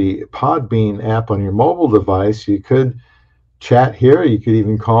download the Podbean app on your mobile device, you could chat here. You could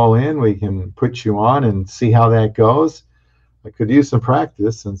even call in. We can put you on and see how that goes. I could use some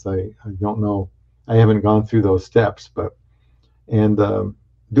practice since I don't know. I haven't gone through those steps, but and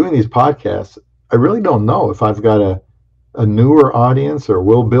doing these podcasts, I really don't know if I've got a newer audience or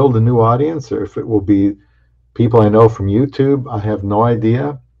will build a new audience, or if it will be people I know from YouTube. I have no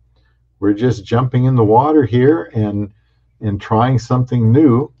idea. We're just jumping in the water here and trying something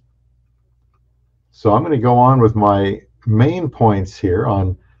new. So I'm going to go on with my main points here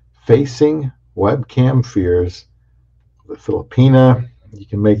on facing webcam fears. The Filipina, you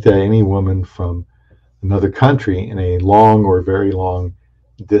can make that any woman from another country in a long or very long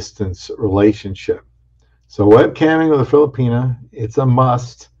distance relationship. So webcamming with a Filipina, it's a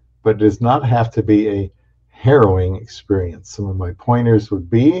must, but it does not have to be a harrowing experience. Some of my pointers would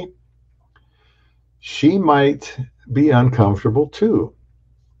be, she might be uncomfortable too.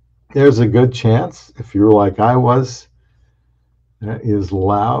 There's a good chance, if you're like I was, that is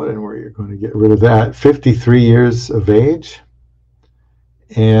loud, and where you're going to get rid of that, 53 years of age,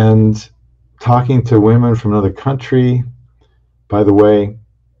 and talking to women from another country. By the way,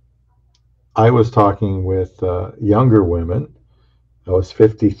 I was talking with younger women. I was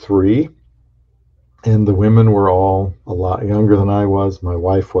 53, and the women were all a lot younger than I was. My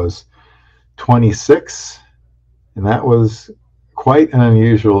wife was 26, and that was quite an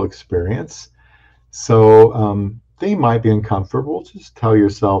unusual experience. So they might be uncomfortable. Just tell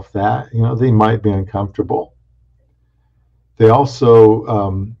yourself that, they might be uncomfortable. They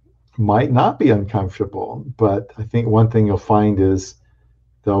also might not be uncomfortable, but I think one thing you'll find is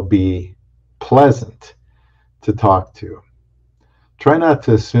they'll be pleasant to talk to. Try not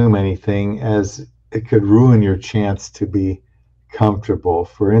to assume anything, as it could ruin your chance to be comfortable.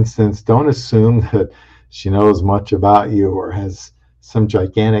 For instance, don't assume that she knows much about you or has some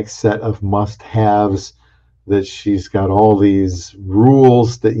gigantic set of must-haves, that she's got all these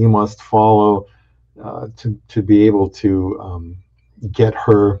rules that you must follow to be able to get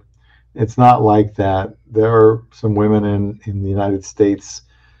her. It's not like that. There are some women in the United States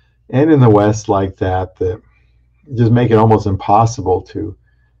and in the West like that just make it almost impossible to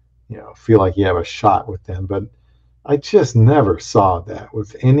feel like you have a shot with them. But I just never saw that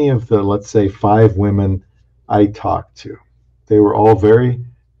with any of the, let's say, 5 women I talked to. They were all very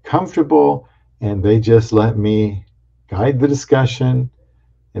comfortable, and they just let me guide the discussion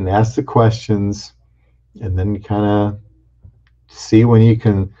and ask the questions, and then kind of see when you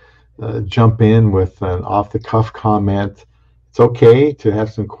can jump in with an off-the-cuff comment. It's okay to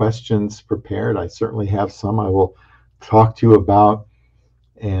have some questions prepared. I certainly have some I will talk to you about,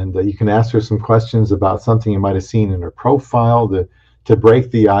 and you can ask her some questions about something you might have seen in her profile to break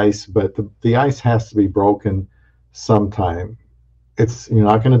the ice, but the ice has to be broken sometime. You're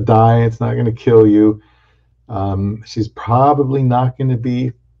not going to die. It's not going to kill you. She's probably not going to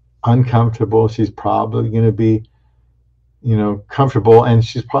be uncomfortable. She's probably going to be, comfortable, and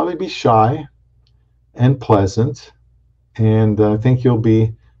she's probably be shy and pleasant. And I think you'll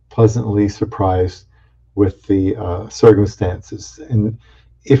be pleasantly surprised with the circumstances. And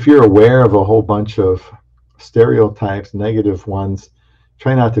if you're aware of a whole bunch of stereotypes, negative ones,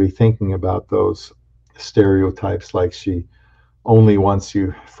 try not to be thinking about those stereotypes like she only wants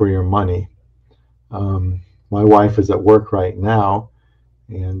you for your money. My wife is at work right now,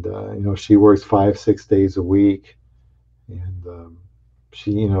 and she works 5-6 days a week, and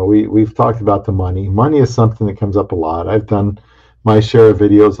we've talked about the money. Money is something that comes up a lot. I've done my share of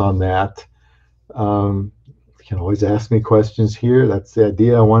videos on that. You can always ask me questions here. That's the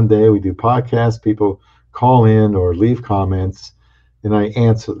idea. One day we do podcasts, people call in or leave comments, and I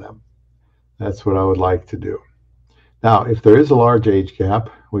answer them. That's what I would like to do. Now, if there is a large age gap,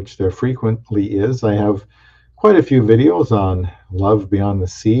 which there frequently is, I have quite a few videos on Love Beyond the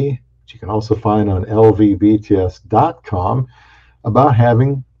Sea, which you can also find on lvbts.com, about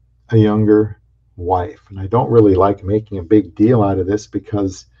having a younger wife. And I don't really like making a big deal out of this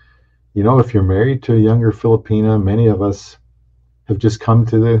because, if you're married to a younger Filipina, many of us have just come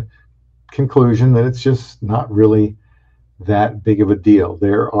to the conclusion that it's just not really that big of a deal.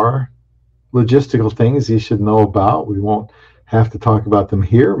 There are logistical things you should know about. We won't have to talk about them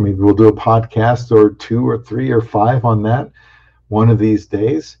here. Maybe we'll do a podcast or 2 or 3 or 5 on that one of these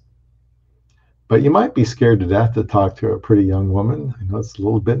days. But you might be scared to death to talk to a pretty young woman. I know it's a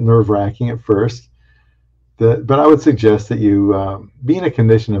little bit nerve-wracking at first. But I would suggest that you be in a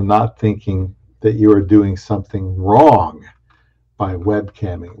condition of not thinking that you are doing something wrong by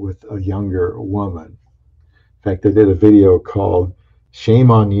webcamming with a younger woman. In fact, I did a video called "Shame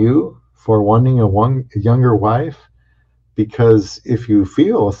on You for wanting a younger wife, because if you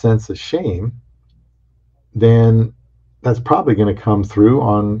feel a sense of shame, then that's probably going to come through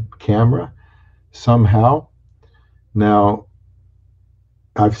on camera somehow. Now,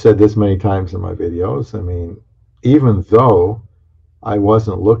 I've said this many times in my videos. I mean, even though I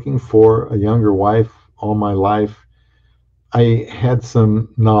wasn't looking for a younger wife all my life, I had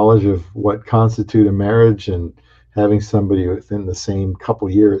some knowledge of what constituted a marriage, and having somebody within the same couple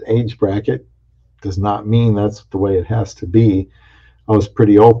years age bracket does not mean that's the way it has to be. I was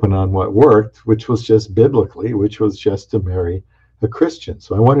pretty open on what worked, which was just biblically, which was just to marry a Christian.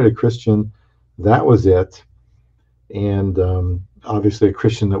 So I wanted a Christian. That was it. And obviously a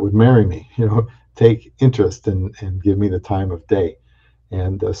Christian that would marry me, take interest and give me the time of day.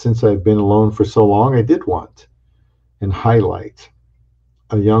 And since I've been alone for so long, I did want and highlight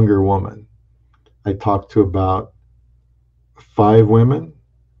a younger woman. I talked to about 5 women,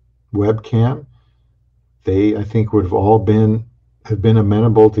 webcam. They, I think, would have all been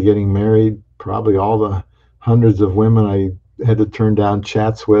amenable to getting married. Probably all the hundreds of women I had to turn down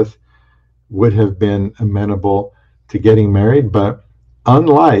chats with would have been amenable to getting married. But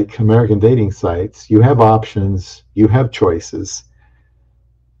unlike American dating sites, you have options, you have choices.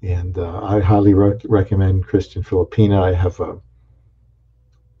 And I highly recommend Christian Filipina. I have an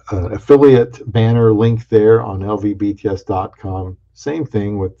affiliate banner link there on lvbts.com. Same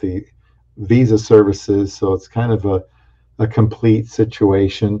thing with the visa services. So it's kind of a complete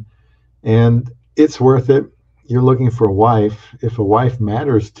situation. And it's worth it. You're looking for a wife. If a wife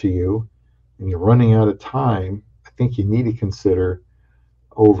matters to you and you're running out of time, I think you need to consider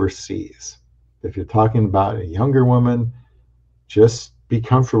overseas. If you're talking about a younger woman, just be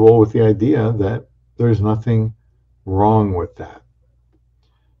comfortable with the idea that there's nothing wrong with that.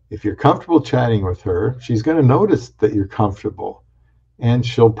 If you're comfortable chatting with her, she's going to notice that you're comfortable, and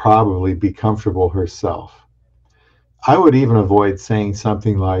she'll probably be comfortable herself. I would even avoid saying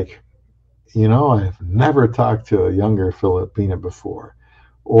something like, I've never talked to a younger Filipina before,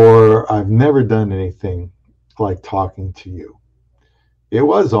 or I've never done anything like talking to you. It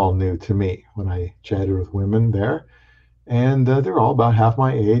was all new to me when I chatted with women there, and they're all about half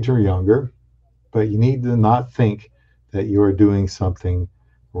my age or younger, but you need to not think that you are doing something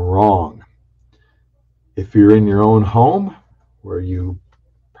wrong. If you're in your own home, where you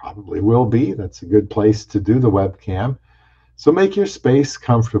probably will be, that's a good place to do the webcam. So make your space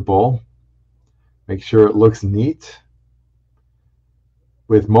comfortable. Make sure it looks neat.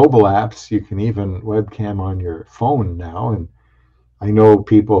 With mobile apps, you can even webcam on your phone now. And I know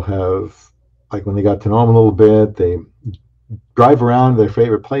people have, like when they got to know them a little bit, they drive around their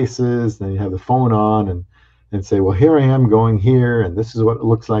favorite places, and they have the phone on and say, well, here I am going here, and this is what it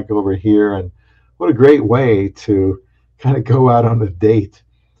looks like over here. And what a great way to kind of go out on a date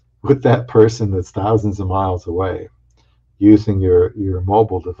with that person that's thousands of miles away using your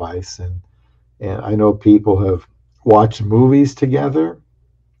mobile device. And I know people have watched movies together,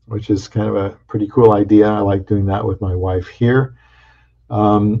 which is kind of a pretty cool idea. I like doing that with my wife here.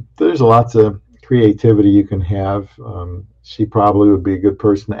 There's lots of creativity you can have. She probably would be a good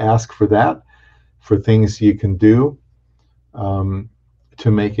person to ask for that, for things you can do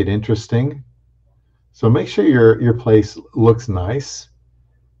to make it interesting. So make sure your place looks nice.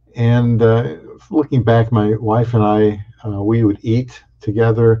 And looking back, my wife and I, we would eat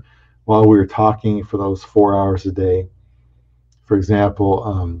together while we were talking for those 4 hours a day. For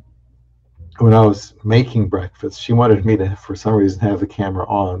example, when I was making breakfast, she wanted me to, for some reason, have the camera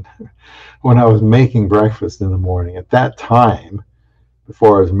on. When I was making breakfast in the morning, at that time,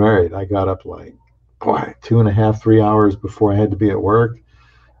 before I was married, I got up like, 2.5, 3 hours before I had to be at work.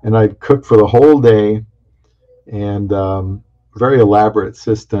 And I'd cook for the whole day, and very elaborate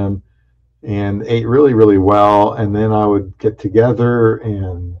system, and ate really, really well. And then I would get together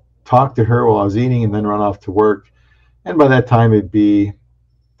and talk to her while I was eating, and then run off to work. And by that time, it'd be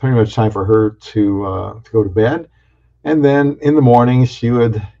pretty much time for her to go to bed. And then in the morning, she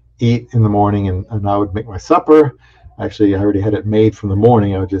would eat in the morning, and I would make my supper. Actually, I already had it made from the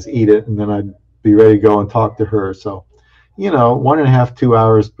morning. I would just eat it, and then I'd be ready to go and talk to her. So, 1.5, 2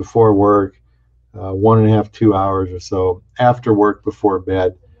 hours before work, 1.5, 2 hours or so after work before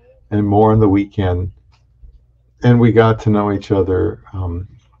bed, and more on the weekend. And we got to know each other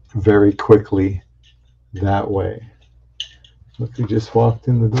very quickly that way. Look, you just walked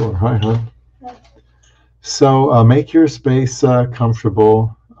in the door. Hi, hon. So make your space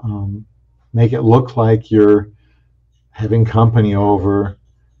comfortable. Make it look like you're having company over.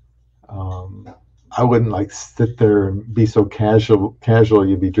 I wouldn't like sit there and be so casual.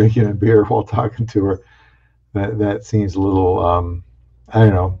 You'd be drinking a beer while talking to her. That seems a little, I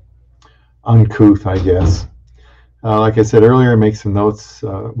don't know. uncouth, I guess. Like I said earlier, make some notes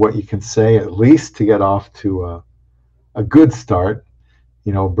what you can say at least to get off to a good start.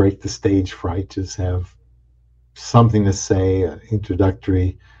 Break the stage fright. Just have something to say, an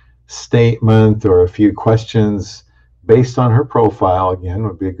introductory statement or a few questions based on her profile, again,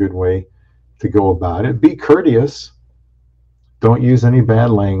 would be a good way to go about it. Be courteous. Don't use any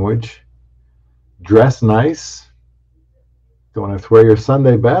bad language. Dress nice. Don't have to wear your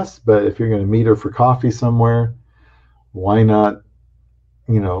Sunday best, but if you're going to meet her for coffee somewhere, why not,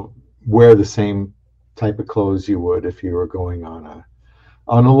 wear the same type of clothes you would if you were going on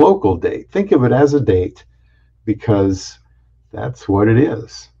a local date. Think of it as a date because that's what it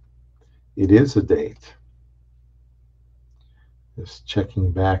is. It is a date. Just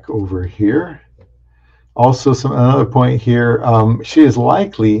checking back over here. Also, another point here, she is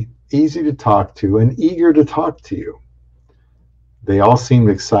likely easy to talk to and eager to talk to you. They all seemed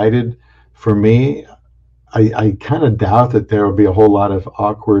excited. For me, I kind of doubt that there will be a whole lot of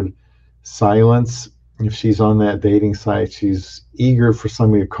awkward silence. If she's on that dating site, she's eager for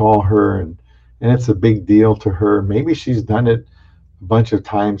somebody to call her, and it's a big deal to her. Maybe she's done it a bunch of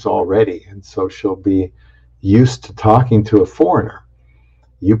times already, and so she'll be used to talking to a foreigner.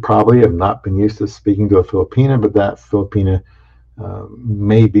 You probably have not been used to speaking to a Filipina, but that Filipina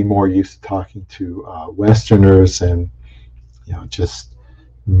may be more used to talking to Westerners, and just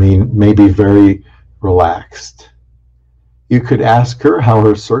may be very relaxed. You could ask her how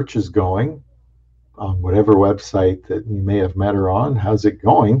her search is going on whatever website that you may have met her on. How's it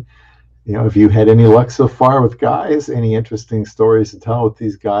going? If you had any luck so far with guys, any interesting stories to tell with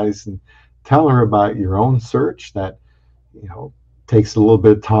these guys, and tell her about your own search. That takes a little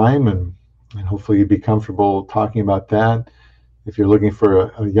bit of time, and hopefully you'd be comfortable talking about that. If you're looking for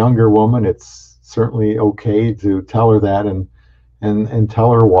a younger woman, it's certainly okay to tell her that, and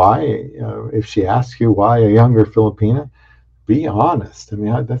tell her why. If she asks you why a younger Filipina, be honest. I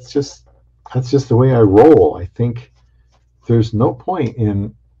mean, that's just the way I roll. I think there's no point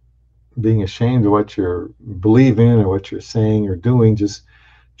in being ashamed of what you're believing or what you're saying or doing.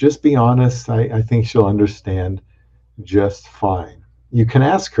 Just be honest. I think she'll understand just fine. You can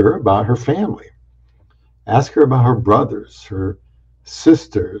ask her about her family. Ask her about her brothers, her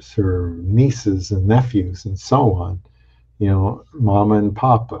sisters, her nieces and nephews, and so on. Mama and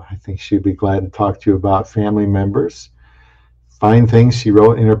Papa. I think she'd be glad to talk to you about family members. Find things she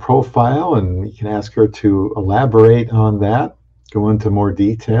wrote in her profile, and you can ask her to elaborate on that, go into more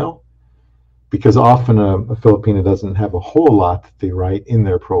detail, because often a Filipina doesn't have a whole lot that they write in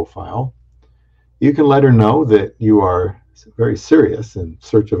their profile. You can let her know that you are very serious in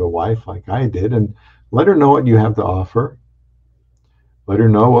search of a wife, like I did, and let her know what you have to offer. Let her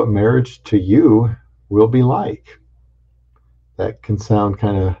know what marriage to you will be like. That can sound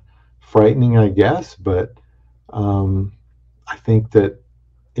kind of frightening, I guess, but I think that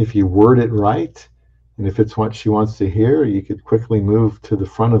if you word it right, and if it's what she wants to hear, you could quickly move to the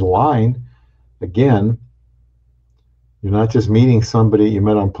front of the line. Again, you're not just meeting somebody you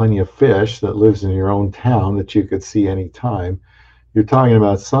met on Plenty of Fish that lives in your own town that you could see anytime. You're talking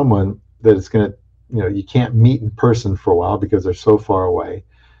about someone that is going to, you can't meet in person for a while because they're so far away.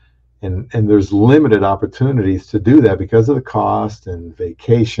 And there's limited opportunities to do that because of the cost and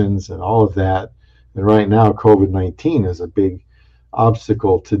vacations and all of that. And right now, COVID-19 is a big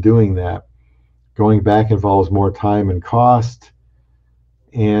obstacle to doing that. Going back involves more time and cost.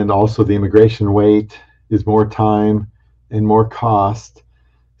 And also the immigration wait is more time and more cost.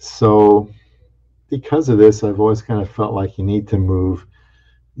 So because of this, I've always kind of felt like you need to move,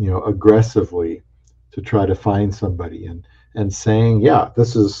 aggressively to try to find somebody, and saying, yeah,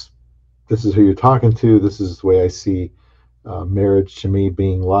 this is who you're talking to. This is the way I see marriage to me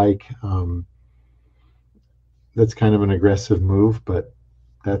being like. That's kind of an aggressive move, but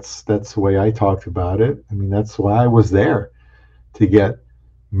that's the way I talked about it. I mean, that's why I was there, to get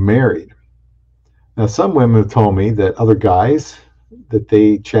married. Now, some women have told me that other guys that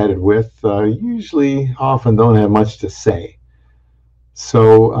they chatted with usually often don't have much to say.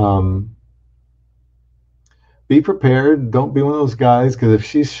 So be prepared. Don't be one of those guys, because if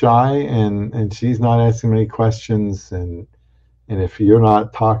she's shy and she's not asking many questions, and if you're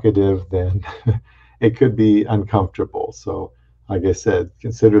not talkative, then it could be uncomfortable. So like I said,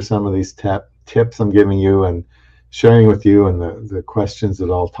 consider some of these tips I'm giving you and sharing with you, and the questions that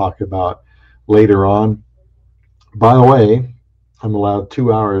I'll talk about later on. By the way, I'm allowed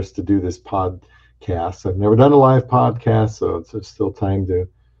 2 hours to do this podcast. I've never done a live podcast, so it's still time to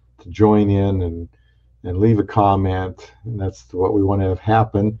join in and leave a comment. And that's what we want to have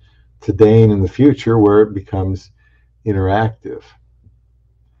happen today and in the future, where it becomes interactive.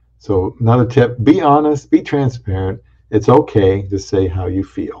 So another tip, be honest, be transparent. It's okay to say how you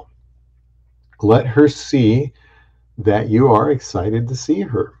feel. Let her see that you are excited to see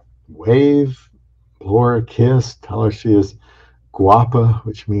her. Wave, blow her a kiss, tell her she is guapa,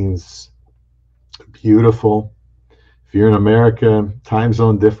 which means beautiful. If you're in America, time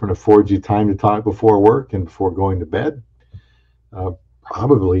zone different affords you time to talk before work and before going to bed.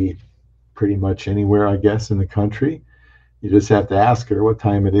 Probably pretty much anywhere, I guess, in the country. You just have to ask her what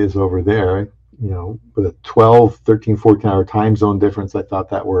time it is over there. With a 12, 13, 14-hour time zone difference, I thought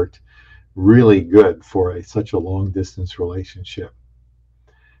that worked really good for such a long distance relationship.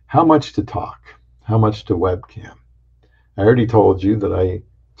 How much to talk? How much to webcam? I already told you that I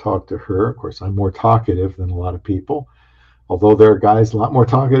talked to her. Of course, I'm more talkative than a lot of people, although there are guys a lot more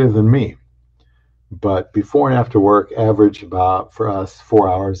talkative than me. But before and after work, average about, for us, 4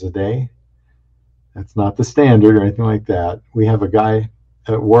 hours a day. That's not the standard or anything like that. We have a guy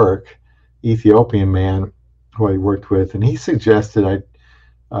at work, Ethiopian man, who I worked with, and he suggested I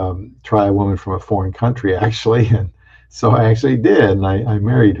try a woman from a foreign country, actually. And so I actually did, and I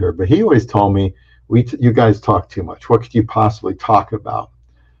married her. But he always told me, you guys talk too much. What could you possibly talk about?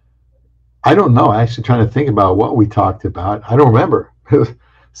 I don't know. I'm actually trying to think about what we talked about. I don't remember. It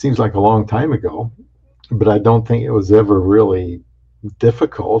seems like a long time ago, but I don't think it was ever really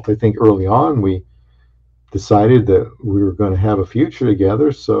difficult. I think early on we decided that we were going to have a future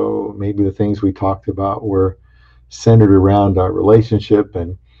together, so maybe the things we talked about were centered around our relationship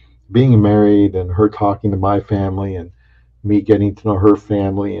and being married, and her talking to my family and me getting to know her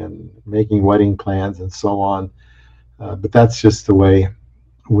family and making wedding plans and so on. But that's just the way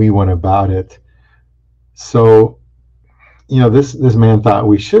we went about it. So, this man thought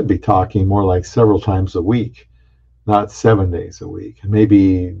we should be talking more like several times a week, not 7 days a week,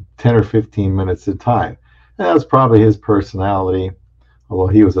 maybe 10 or 15 minutes at a time. And that was probably his personality, although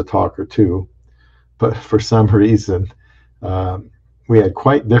he was a talker too. But for some reason, we had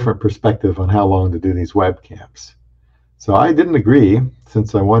quite different perspective on how long to do these webcams. So I didn't agree,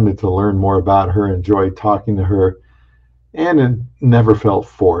 since I wanted to learn more about her, enjoyed talking to her, and it never felt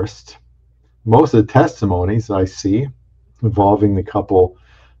forced. Most of the testimonies I see involving the couple,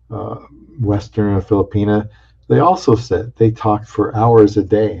 Western and Filipina, they also said they talked for hours a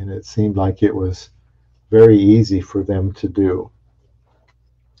day, and it seemed like it was very easy for them to do.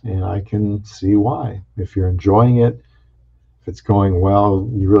 And I can see why. If you're enjoying it, if it's going well,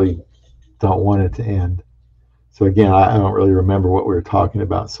 you really don't want it to end. So again, I don't really remember what we were talking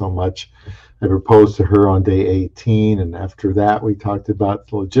about so much. I proposed to her on day 18, and after that we talked about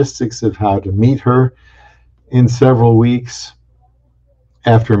the logistics of how to meet her in several weeks.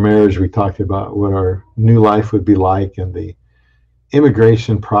 After marriage, we talked about what our new life would be like and the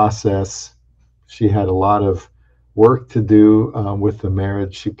immigration process. She had a lot of work to do with the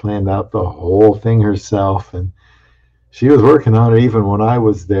marriage. She planned out the whole thing herself, and she was working on it even when I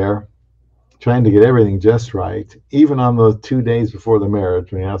was there, trying to get everything just right, even on the 2 days before the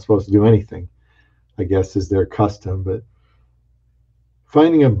marriage. You're not supposed to do anything, I guess, is their custom. But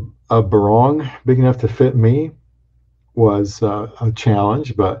finding a barong big enough to fit me was a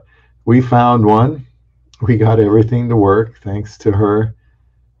challenge, but we found one. We got everything to work thanks to her.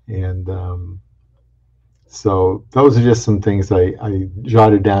 And so those are just some things I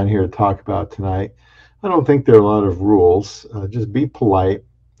jotted down here to talk about tonight. I don't think there are a lot of rules. Just be polite,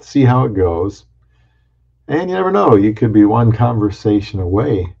 see how it goes. And you never know, you could be one conversation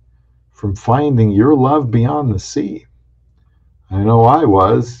away from finding your love beyond the sea. I know I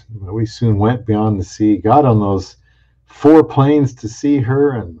was. We soon went beyond the sea, got on those 4 planes to see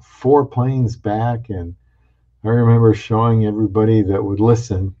her and 4 planes back. And I remember showing everybody that would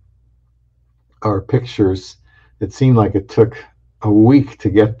listen our pictures. It seemed like it took a week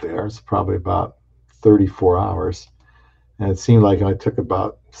to get there. It's probably about 34 hours. And it seemed like I took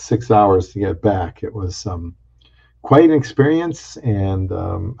about 6 hours to get back. It was quite an experience. And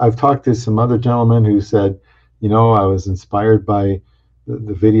I've talked to some other gentlemen who said, I was inspired by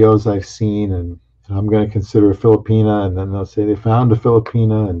the videos I've seen, and I'm going to consider a Filipina. And then they'll say they found a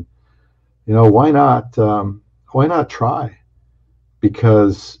Filipina, and why not try?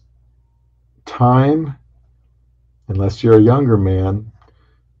 Because time, unless you're a younger man,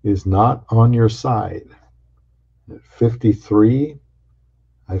 is not on your side. At 53,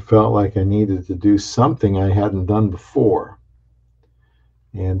 I felt like I needed to do something I hadn't done before.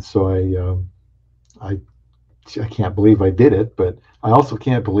 And so I can't believe I did it, but I also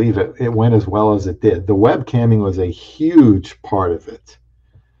can't believe it went as well as it did. The webcamming was a huge part of it.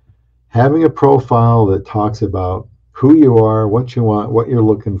 Having a profile that talks about who you are, what you want, what you're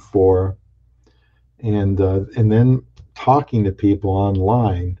looking for, and then talking to people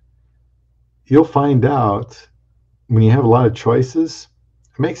online you'll find out when you have a lot of choices,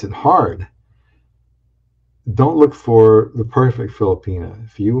 it makes it hard. Don't look for the perfect Filipina.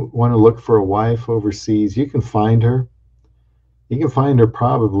 If you want to look for a wife overseas, you can find her. You can find her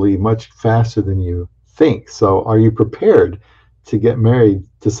probably much faster than you think. So are you prepared to get married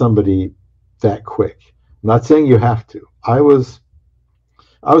to somebody that quick? I'm not saying you have to. I was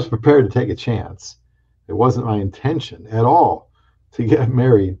prepared to take a chance. It wasn't my intention at all to get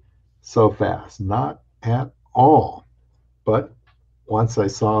married so fast. Not at all. But once I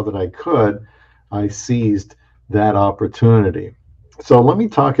saw that I could, I seized that opportunity. So let me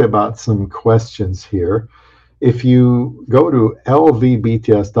talk about some questions here. If you go to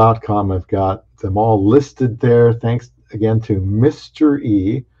lvbts.com, I've got them all listed there. Thanks again to Mr.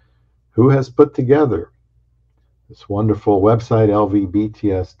 E, who has put together this wonderful website,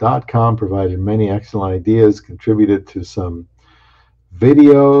 lvbts.com, provided many excellent ideas, contributed to some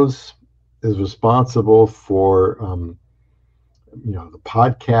videos, is responsible for the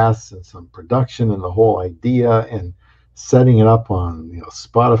podcasts and some production and the whole idea and setting it up on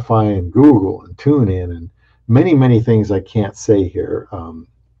Spotify and Google and TuneIn and many things I can't say here.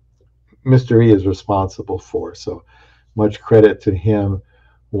 Mr. E is responsible for, so much credit to him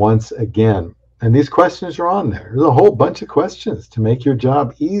once again. And these questions are on there. There's a whole bunch of questions to make your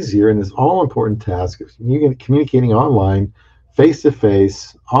job easier in this all-important task of communicating online,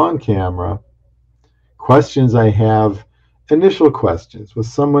 face-to-face, on camera. Questions I have, initial questions with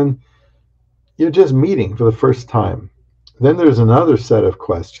someone you're just meeting for the first time. Then there's another set of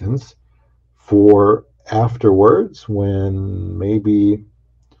questions for afterwards when maybe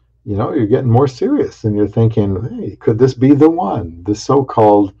you're getting more serious and you're thinking, hey, could this be the one, the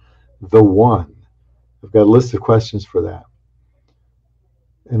so-called the one? I've got a list of questions for that.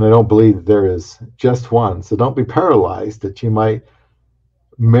 And I don't believe there is just one. So don't be paralyzed that you might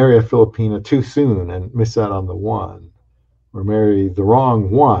marry a Filipina too soon and miss out on the one, or marry the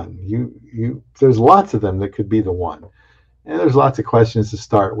wrong one. There's lots of them that could be the one. And there's lots of questions to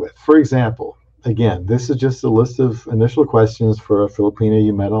start with. For example, again, this is just a list of initial questions for a Filipina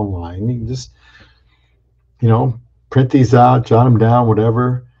you met online. You can just, print these out, jot them down,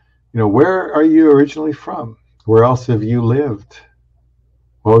 whatever. Where are you originally from? Where else have you lived?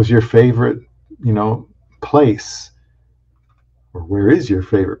 What was your favorite, place? Or where is your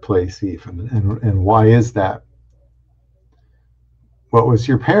favorite place even? And why is that? What was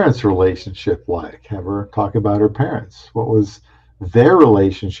your parents' relationship like? Have her talk about her parents. What was their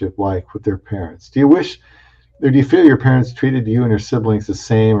relationship like with their parents? Do you feel your parents treated you and your siblings the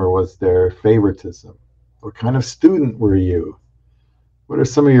same, or was there favoritism? What kind of student were you? What are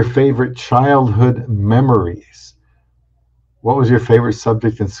some of your favorite childhood memories? What was your favorite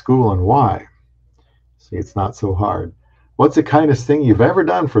subject in school and why? See, it's not so hard. What's the kindest thing you've ever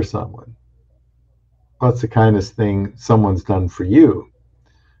done for someone? What's the kindest thing someone's done for you?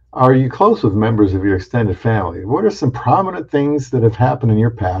 Are you close with members of your extended family? What are some prominent things that have happened in your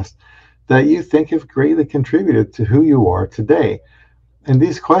past that you think have greatly contributed to who you are today? And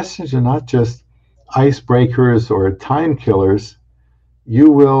these questions are not just icebreakers or time killers.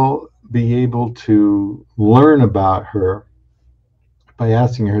 You will be able to learn about her by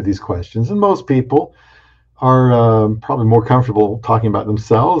asking her these questions. And most people are probably more comfortable talking about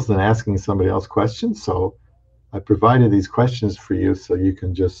themselves than asking somebody else questions. So I provided these questions for you so you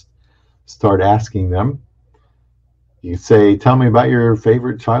can just start asking them. You say, tell me about your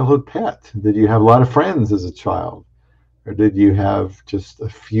favorite childhood pet. Did you have a lot of friends as a child? Or did you have just a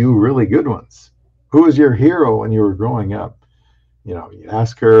few really good ones? Who was your hero when you were growing up? You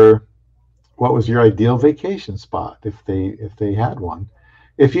ask her, what was your ideal vacation spot if they had one?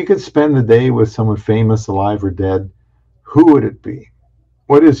 If you could spend the day with someone famous, alive or dead, who would it be?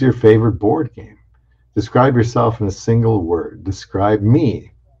 What is your favorite board game? Describe yourself in a single word. Describe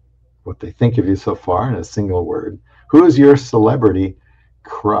me, what they think of you so far, in a single word. Who is your celebrity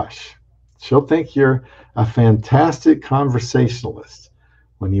crush? She'll think you're a fantastic conversationalist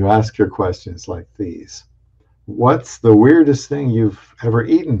when you ask her questions like these. What's the weirdest thing you've ever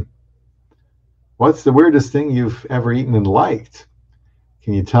eaten? What's the weirdest thing you've ever eaten and liked?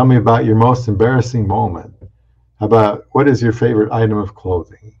 Can you tell me about your most embarrassing moment? How about what is your favorite item of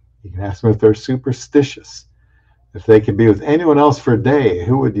clothing? You can ask them if they're superstitious. If they could be with anyone else for a day,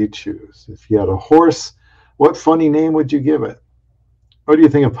 who would you choose? If you had a horse, what funny name would you give it? What do you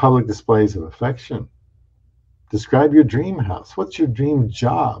think of public displays of affection? Describe your dream house. What's your dream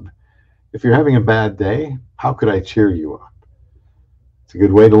job? If you're having a bad day, how could I cheer you up? It's a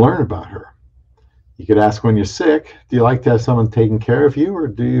good way to learn about her. You could ask when you're sick, do you like to have someone taking care of you, or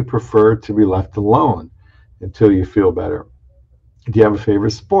do you prefer to be left alone until you feel better? Do you have a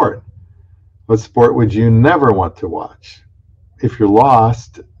favorite sport? What sport would you never want to watch? If you're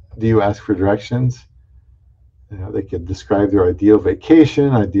lost, do you ask for directions? They could describe their ideal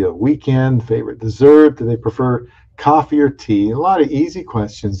vacation, ideal weekend, favorite dessert. Do they prefer coffee or tea? A lot of easy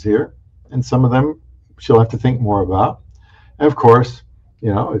questions here, and some of them she'll have to think more about. And of course,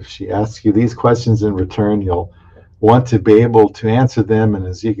 if she asks you these questions in return, you'll want to be able to answer them. And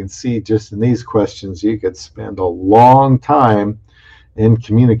as you can see, just in these questions, you could spend a long time in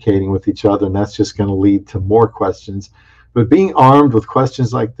communicating with each other, and that's just going to lead to more questions. But being armed with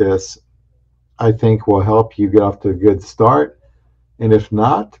questions like this, I think, will help you get off to a good start. And if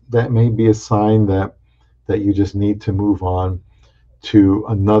not, that may be a sign that you just need to move on to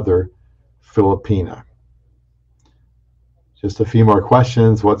another Filipina. Just a few more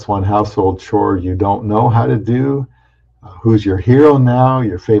questions. What's one household chore you don't know how to do? Who's your hero now?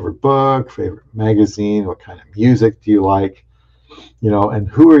 Your favorite book, favorite magazine? What kind of music do you like? And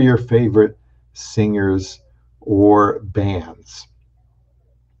who are your favorite singers or bands?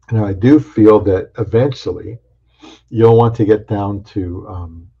 I do feel that eventually you'll want to get down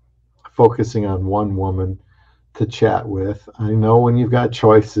to focusing on one woman to chat with. I know when you've got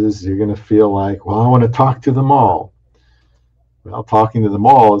choices, you're going to feel like, well, I want to talk to them all. Well, talking to them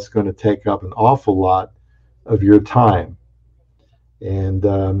all is going to take up an awful lot of your time. And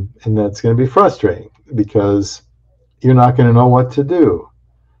that's going to be frustrating because you're not going to know what to do.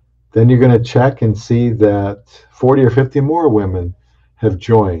 Then you're going to check and see that 40 or 50 more women have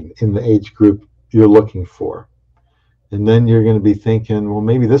joined in the age group you're looking for. And then you're going to be thinking, well,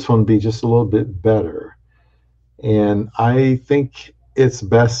 maybe this one would be just a little bit better. And I think it's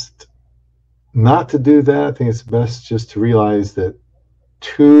best not to do that. I think it's best just to realize that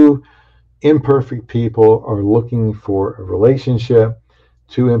two imperfect people are looking for a relationship,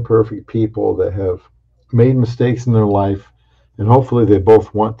 two imperfect people that have made mistakes in their life, and hopefully they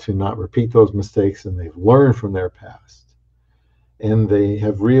both want to not repeat those mistakes, and they've learned from their past. And they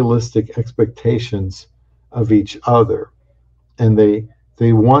have realistic expectations of each other, and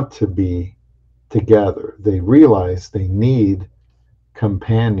they want to be together. They realize they need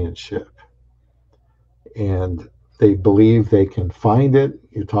companionship, and they believe they can find it.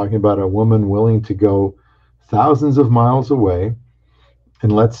 You're talking about a woman willing to go thousands of miles away,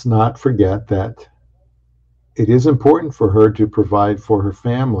 and let's not forget that it is important for her to provide for her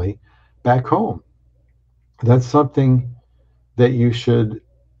family back home. That's something that you should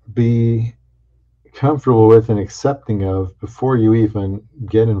be comfortable with and accepting of before you even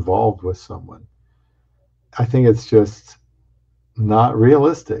get involved with someone. I think it's just not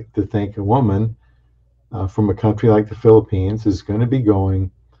realistic to think a woman from a country like the Philippines is going to be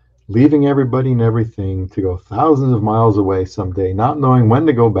leaving everybody and everything to go thousands of miles away someday, not knowing when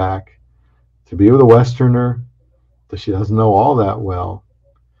to go back, to be with a Westerner that she doesn't know all that well,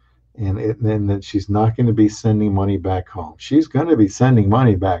 and that she's not going to be sending money back home. She's going to be sending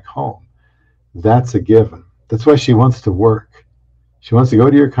money back home. That's a given. That's why she wants to work. She wants to go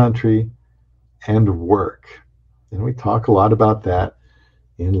to your country and work. And we talk a lot about that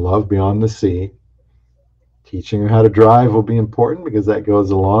in Love Beyond the Sea. Teaching her how to drive will be important because that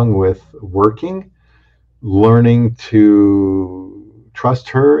goes along with working, learning to trust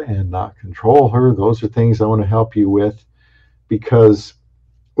her and not control her. Those are things I want to help you with, because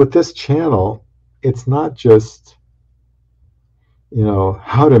with this channel, it's not just,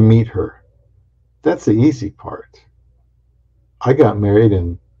 how to meet her. That's the easy part. I got married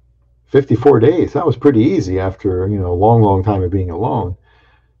in 54 days. That was pretty easy after, a long, long time of being alone.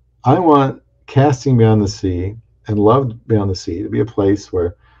 I want Casting Beyond the Sea and Love Beyond the Sea to be a place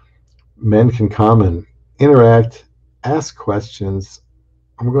where men can come and interact, ask questions.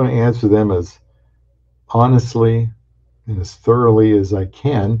 I'm going to answer them as honestly and as thoroughly as I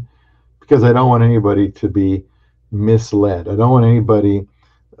can, because I don't want anybody to be misled. I don't want anybody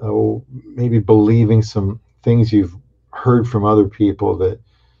maybe believing some things you've heard from other people that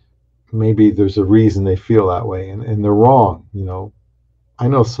maybe there's a reason they feel that way, and they're wrong. I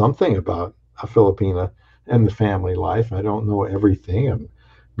know something about a Filipina and the family life. I don't know everything. I'm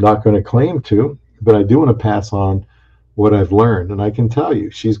not going to claim to, but I do want to pass on what I've learned. And I can tell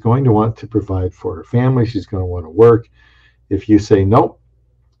you, she's going to want to provide for her family. She's going to want to work. If you say, nope,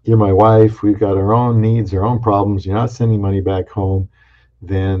 you're my wife, we've got our own needs, our own problems, you're not sending money back home,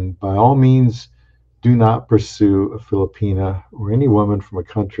 then by all means, do not pursue a Filipina or any woman from a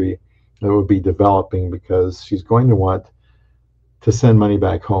country that would be developing, because she's going to want to send money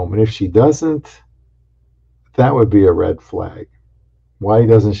back home. And if she doesn't, that would be a red flag. Why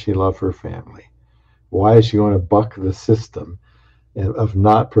doesn't she love her family? Why is she going to buck the system of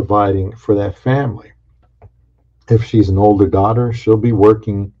not providing for that family? If she's an older daughter, she'll be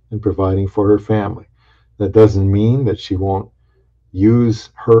working and providing for her family. That doesn't mean that she won't use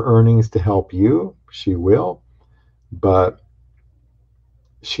her earnings to help you. She will, but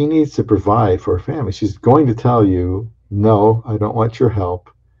she needs to provide for her family. She's going to tell you, no, I don't want your help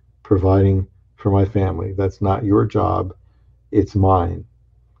providing for my family. That's not your job. It's mine.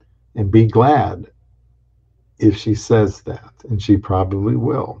 And be glad if she says that, and she probably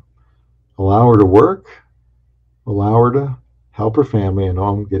will. Allow her to work, allow her to help her family. I know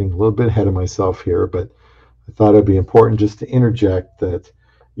I'm getting a little bit ahead of myself here, but I thought it'd be important just to interject that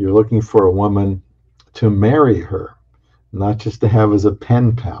you're looking for a woman to marry her, not just to have as a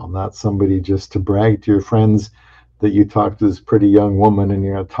pen pal, not somebody just to brag to your friends that you talked to this pretty young woman and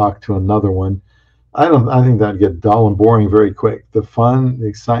you're going to talk to another one. I think that'd get dull and boring very quick. The fun, the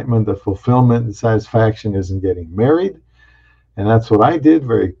excitement, the fulfillment, the satisfaction isn't getting married. And that's what I did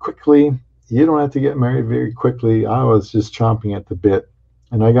very quickly. You don't have to get married very quickly. I was just chomping at the bit,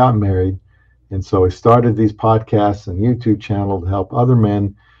 and I got married. And so I started these podcasts and YouTube channel to help other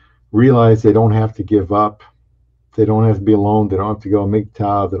men realize they don't have to give up. They don't have to be alone. They don't have to go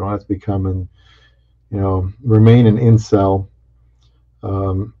MGTOW. They don't have to become remain an incel.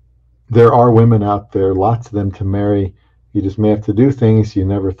 There are women out there, lots of them to marry. You just may have to do things you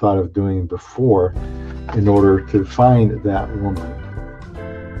never thought of doing before in order to find that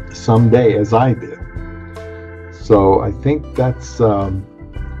woman someday, as I did. So I think that's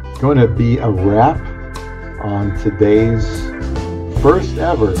going to be a wrap on today's first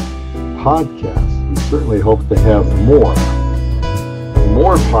ever podcast. We certainly hope to have more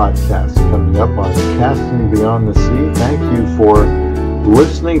podcasts coming up on Casting Beyond the Sea. Thank you for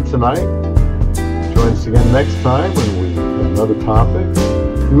listening tonight. Join us again next time when we have another topic.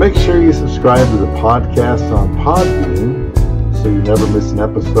 Make sure you subscribe to the podcast on Podbean so you never miss an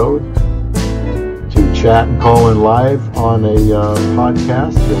episode. To chat and call in live on a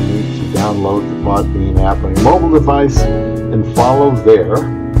podcast, you'll need to download the Podbean app on your mobile device and follow there.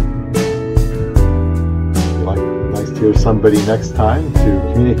 It'd be nice to hear somebody next time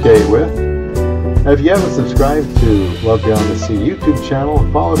to communicate with. Now, if you haven't subscribed to Love Beyond the Sea YouTube channel,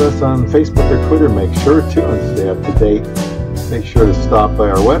 followed us on Facebook or Twitter, make sure to, and stay up to date. Make sure to stop by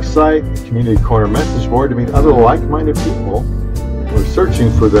our website, Community Corner message board, to meet other like-minded people who are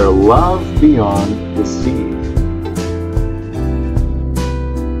searching for their love beyond the sea.